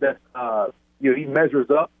 he measures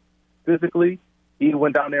up physically. He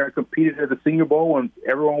went down there and competed at the Senior Bowl, and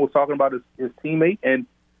everyone was talking about his teammate. And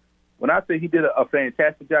when I say he did a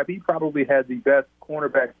fantastic job, he probably had the best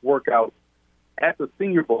cornerback workout at the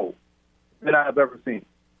Senior Bowl than I've ever seen.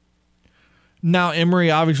 Now, Emory,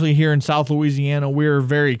 obviously here in South Louisiana, we're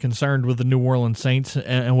very concerned with the New Orleans Saints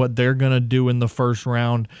and what they're going to do in the first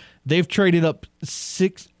round. They've traded up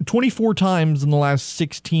 24 times in the last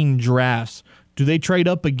 16 drafts. Do they trade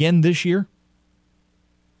up again this year?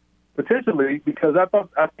 Potentially, because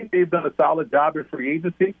I think they've done a solid job in free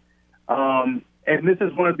agency. And this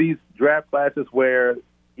is one of these draft classes where,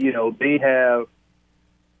 they have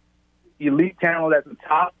elite talent at the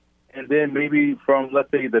top, and then maybe from, let's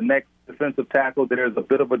say, the next defensive tackle, there's a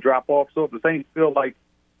bit of a drop-off. So if the Saints feel like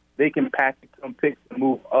they can package some picks and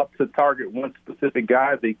move up to target one specific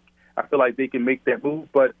guy, I feel like they can make that move.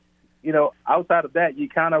 But, outside of that, you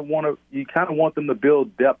kind of want them to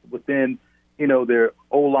build depth within, their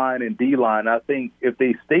O-line and D-line. I think if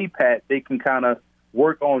they stay pat, they can kind of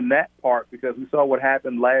work on that part, because we saw what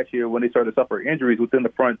happened last year when they started to suffer injuries within the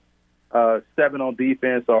front seven on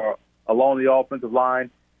defense or along the offensive line.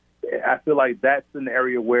 I feel like that's an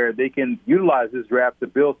area where they can utilize this draft to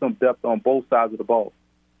build some depth on both sides of the ball.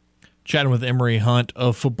 Chatting with Emory Hunt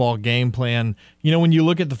of Football Game Plan. When you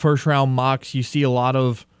look at the first-round mocks, you see a lot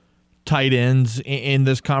of tight ends in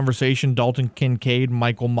this conversation. Dalton Kincaid,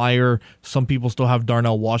 Michael Mayer. Some people still have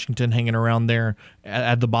Darnell Washington hanging around there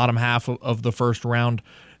at the bottom half of the first round.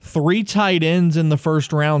 3 tight ends in the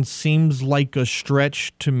first round seems like a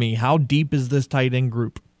stretch to me. How deep is this tight end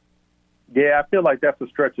group? Yeah, I feel like that's a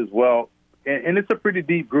stretch as well. And it's a pretty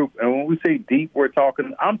deep group. And when we say deep,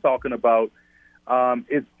 I'm talking about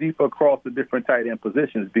it's deep across the different tight end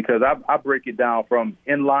positions, because I break it down from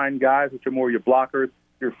inline guys, which are more your blockers,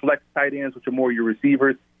 your flex tight ends, which are more your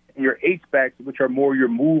receivers, and your H-backs, which are more your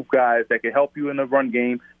move guys that can help you in the run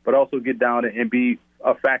game, but also get down and be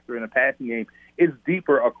a factor in the passing game. It's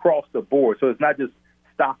deeper across the board. So it's not just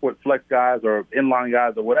stock with flex guys or inline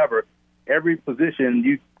guys or whatever. Every position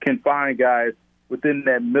you can find guys within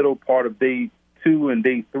that middle part of day 2 and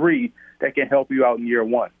day 3 that can help you out in year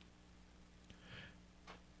 1.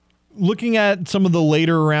 Looking at some of the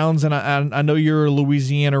later rounds, and I know you're a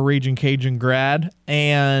Louisiana Raging Cajun grad,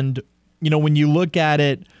 and when you look at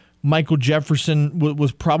it, Michael Jefferson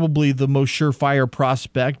was probably the most surefire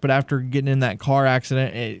prospect, but after getting in that car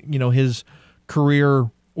accident, his career,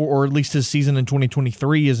 or at least his season in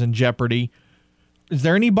 2023, is in jeopardy. Is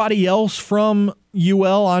there anybody else from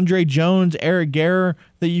UL, Andre Jones, Eric Guerra,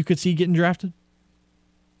 that you could see getting drafted?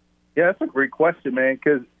 Yeah, that's a great question, man,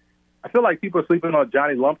 because I feel like people are sleeping on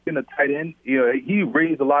Johnny Lumpkin, the tight end. He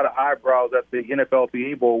raised a lot of eyebrows at the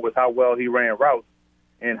NFLPA Bowl with how well he ran routes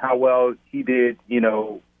and how well he did,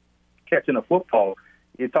 catching a football.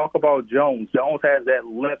 You talk about Jones. Jones has that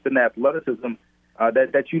length and athleticism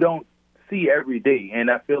that you don't see every day. And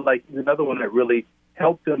I feel like he's another one that really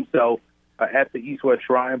helped himself at the East-West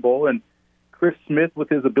Shrine Bowl. And Chris Smith, with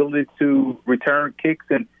his ability to return kicks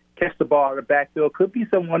and catch the ball out of the backfield, could be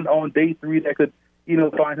someone on day 3 that could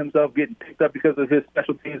find himself getting picked up because of his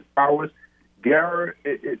special teams powers. Guerra,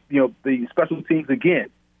 the special teams again.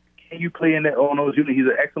 Can you play in that on those units? He's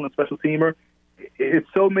an excellent special teamer. It's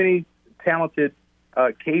so many talented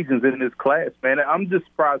Cajuns in this class, man. I'm just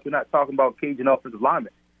surprised we're not talking about Cajun offensive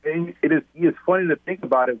linemen. And it's funny to think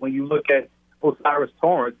about it when you look at Osiris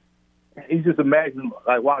Torrance. You just imagine,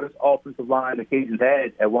 like, wow, this offensive line the Cajuns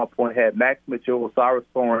had at one point had Max Mitchell, Osiris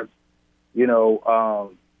Torrance,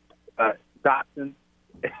 Dotson,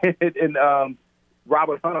 and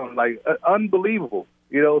Robert Hunt, like unbelievable,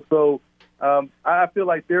 So I feel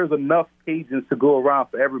like there's enough Cajuns to go around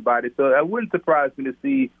for everybody. So it wouldn't surprise me to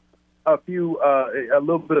see a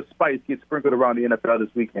little bit of spice get sprinkled around the NFL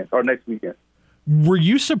this weekend or next weekend. Were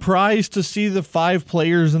you surprised to see the 5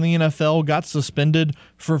 players in the NFL got suspended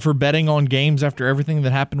for betting on games after everything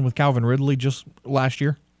that happened with Calvin Ridley just last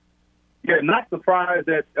year? Yeah, not surprised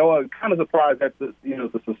kind of surprised at the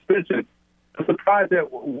suspension. Surprised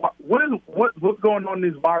at what's going on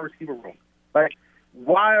in these wide receiver rooms. Like,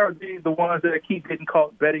 why are they the ones that keep getting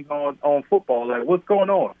caught betting on football? Like, what's going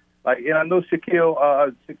on? Like, and I know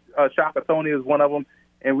Shaquille Shaka Tony is one of them,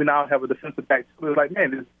 and we now have a defensive back too. It's like,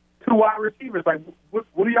 man, there's 2 wide receivers. Like,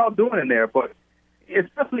 what are y'all doing in there? But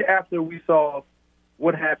especially after we saw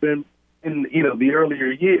what happened in the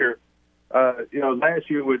earlier year, last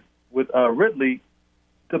year with Ridley,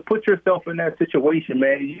 to put yourself in that situation,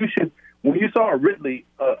 man, you should. When you saw Ridley,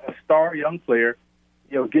 a star young player,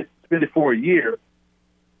 get suspended for a year,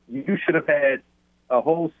 you should have had a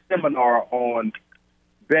whole seminar on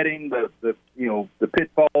betting, the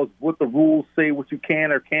pitfalls, what the rules say, what you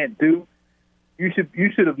can or can't do. You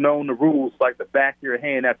should have known the rules like the back of your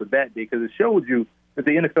hand after that day, because it showed you that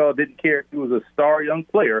the NFL didn't care if he was a star young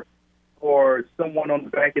player or someone on the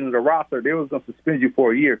back end of the roster. They was going to suspend you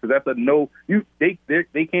for a year, because that's a no. They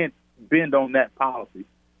can't bend on that policy.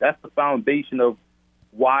 That's the foundation of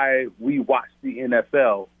why we watch the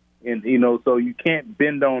NFL, and so you can't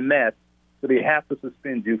bend on that. So they have to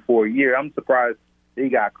suspend you for a year. I'm surprised they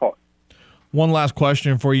got caught. One last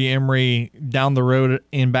question for you, Emory. Down the road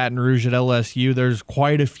in Baton Rouge at LSU, there's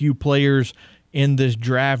quite a few players in this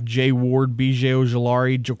draft: Jay Ward, B.J.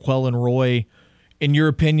 Ojulari, Jaquelin Roy. In your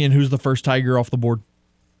opinion, who's the first Tiger off the board?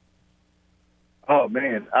 Oh,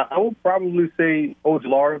 man, I would probably say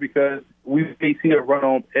Ojulari, because we may see a run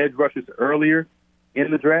on edge rushers earlier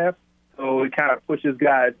in the draft. So it kind of pushes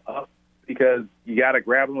guys up because you got to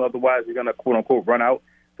grab them. Otherwise, you're going to, quote-unquote, run out.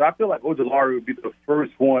 So I feel like Ojulari would be the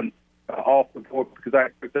first one off the board, because I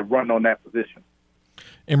expect to run on that position.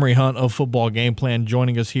 Emory Hunt of Football Game Plan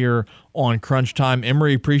joining us here on Crunch Time.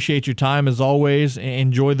 Emory, appreciate your time as always.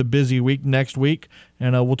 Enjoy the busy week next week,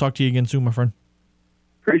 and we'll talk to you again soon, my friend.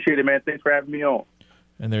 Appreciate it, man. Thanks for having me on.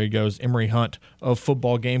 And there he goes, Emory Hunt of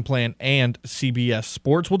Football Game Plan and CBS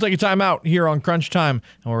Sports. We'll take a time out here on Crunch Time,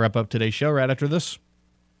 and we'll wrap up today's show right after this.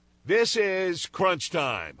 This is Crunch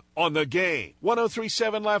Time on the Game.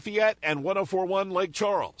 103.7 Lafayette and 104.1 Lake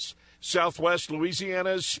Charles, Southwest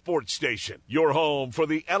Louisiana's sports station. Your home for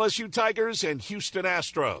the LSU Tigers and Houston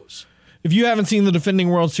Astros. If you haven't seen the defending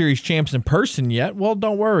World Series champs in person yet, well,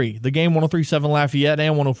 don't worry. The Game 103.7 Lafayette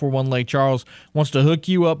and 104.1 Lake Charles wants to hook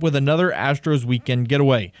you up with another Astros weekend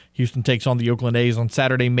getaway. Houston takes on the Oakland A's on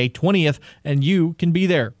Saturday, May 20th, and you can be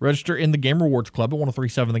there. Register in the Game Rewards Club at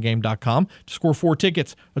 1037thegame.com to score 4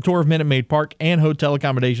 tickets, a tour of Minute Maid Park, and hotel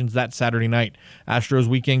accommodations that Saturday night. Astros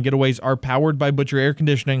weekend getaways are powered by Butcher Air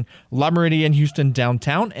Conditioning, La Meridian Houston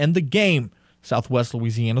Downtown, and the Game, Southwest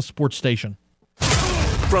Louisiana sports station.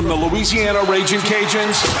 From the Louisiana Raging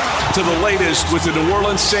Cajuns to the latest with the New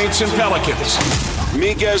Orleans Saints and Pelicans,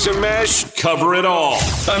 Miguez and Meche cover it all.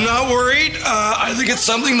 I'm not worried. I think it's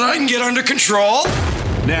something that I can get under control.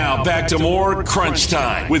 Now back to more Crunch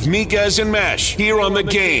Time with Miguez and Meche here on The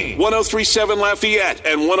Game. 103.7 Lafayette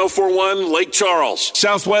and 104.1 Lake Charles,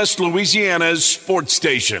 Southwest Louisiana's sports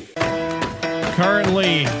station.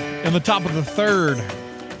 Currently in the top of the third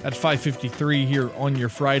at 5:53 here on your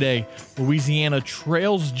Friday, Louisiana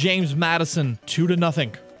trails James Madison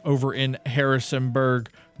 2-0 over in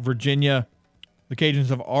Harrisonburg, Virginia. The Cajuns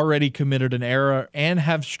have already committed an error and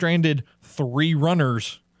have stranded 3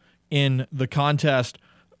 runners in the contest.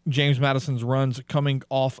 James Madison's runs coming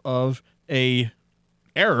off of a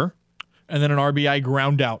error and then an RBI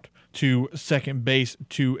ground out to second base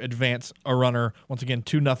to advance a runner. Once again,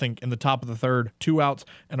 2-0 in the top of the third, 2 outs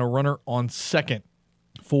and a runner on second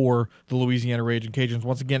for the Louisiana Raging Cajuns.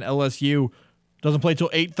 Once again, LSU doesn't play till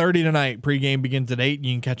 8:30 tonight. Pregame begins at 8.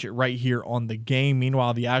 You can catch it right here on The Game.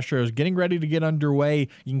 Meanwhile, the Astros getting ready to get underway.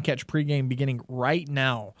 You can catch pregame beginning right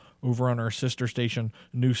now over on our sister station,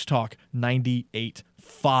 News Talk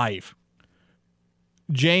 98.5.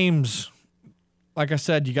 James, like I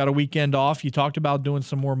said, you got a weekend off. You talked about doing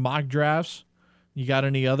some more mock drafts. You got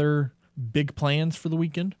any other big plans for the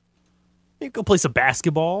weekend? You go play some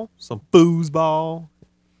basketball, some foosball.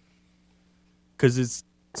 Because it's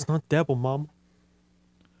not devil, mama.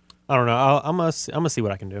 I don't know. I'm gonna see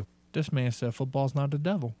what I can do. This man said football's not the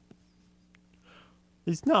devil.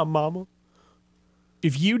 It's not, mama.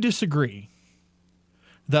 If you disagree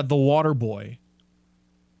that The Waterboy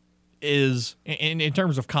is, in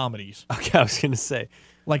terms of comedies, Okay, I was gonna say.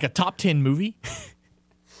 like a top 10 movie,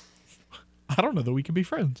 I don't know that we can be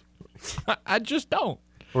friends. I just don't.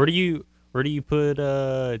 Where do you put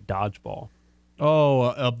dodgeball? Oh,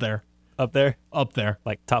 up there. Up there? Up there.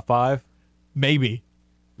 Like top 5? Maybe.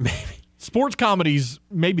 Sports comedies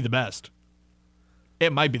may be the best.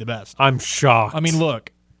 It might be the best. I'm shocked. I mean,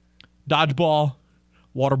 look. Dodgeball,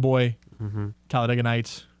 Waterboy, Talladega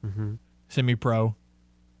Nights, Semi-Pro.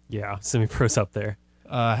 Yeah, Semi-Pro's up there.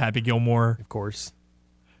 Happy Gilmore. Of course.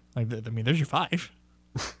 There's your 5.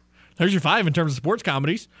 There's your 5 in terms of sports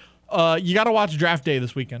comedies. You got to watch Draft Day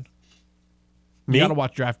this weekend. Me? You got to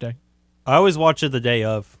watch Draft Day. I always watch it the day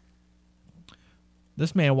of.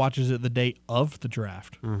 This man watches it the day of the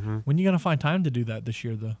draft. When are you going to find time to do that this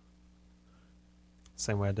year, though?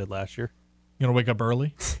 Same way I did last year. You going to wake up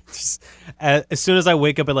early? Just, as soon as I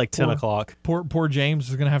wake up at like 10 o'clock. Poor James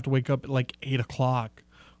is going to have to wake up at like 8 o'clock.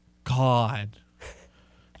 God.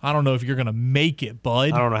 I don't know if you're going to make it,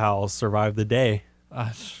 bud. I don't know how I'll survive the day.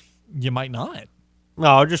 You might not. No,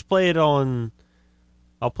 I'll just play it I'll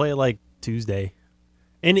play it like Tuesday.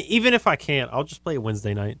 And even if I can't, I'll just play it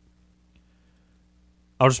Wednesday night.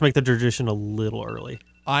 I'll just make the tradition a little early.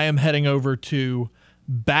 I am heading over to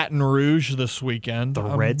Baton Rouge this weekend. The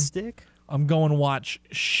Red Stick? I'm going to watch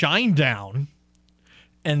Shinedown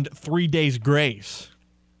and 3 Days Grace.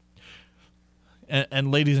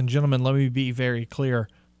 And ladies and gentlemen, let me be very clear.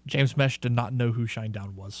 James Meche did not know who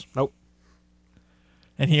Shinedown was. Nope.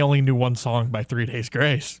 And he only knew one song by 3 Days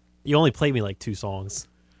Grace. You only played me like 2 songs.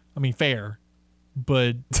 I mean, fair.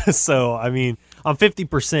 But so, I mean, I'm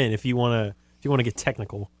 50% if you want to get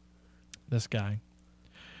technical. This guy.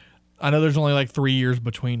 I know there's only like 3 years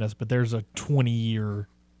between us, but there's a 20-year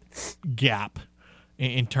gap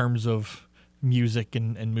in terms of music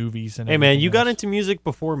and movies. And hey, man, you else. got into music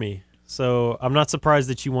before me, so I'm not surprised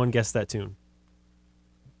that you won Guess That Tune.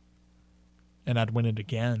 And I'd win it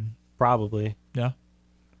again. Probably. Yeah,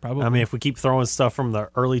 probably. I mean, if we keep throwing stuff from the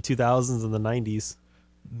early 2000s and the 90s.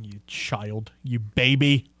 You child. You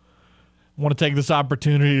baby. I want to take this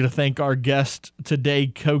opportunity to thank our guests today,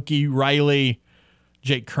 Koki Riley,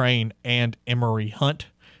 Jake Crane, and Emery Hunt,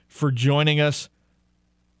 for joining us.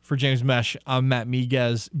 For James Meche, I'm Matt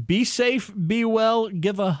Miguez. Be safe, be well,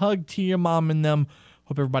 give a hug to your mom and them.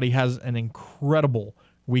 Hope everybody has an incredible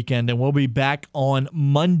weekend, and we'll be back on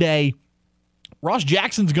Monday. Ross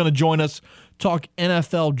Jackson's going to join us, talk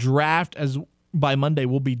NFL draft, as by Monday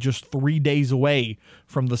we'll be just 3 days away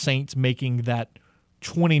from the Saints making that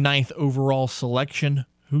 29th overall selection.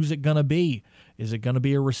 Who's it going to be? Is it going to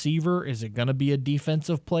be a receiver? Is it going to be a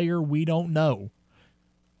defensive player? We don't know.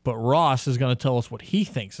 But Ross is going to tell us what he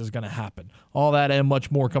thinks is going to happen. All that and much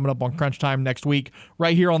more coming up on Crunch Time next week,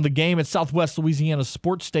 right here on The Game at Southwest Louisiana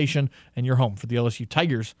Sports Station, and your home for the LSU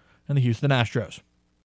Tigers and the Houston Astros.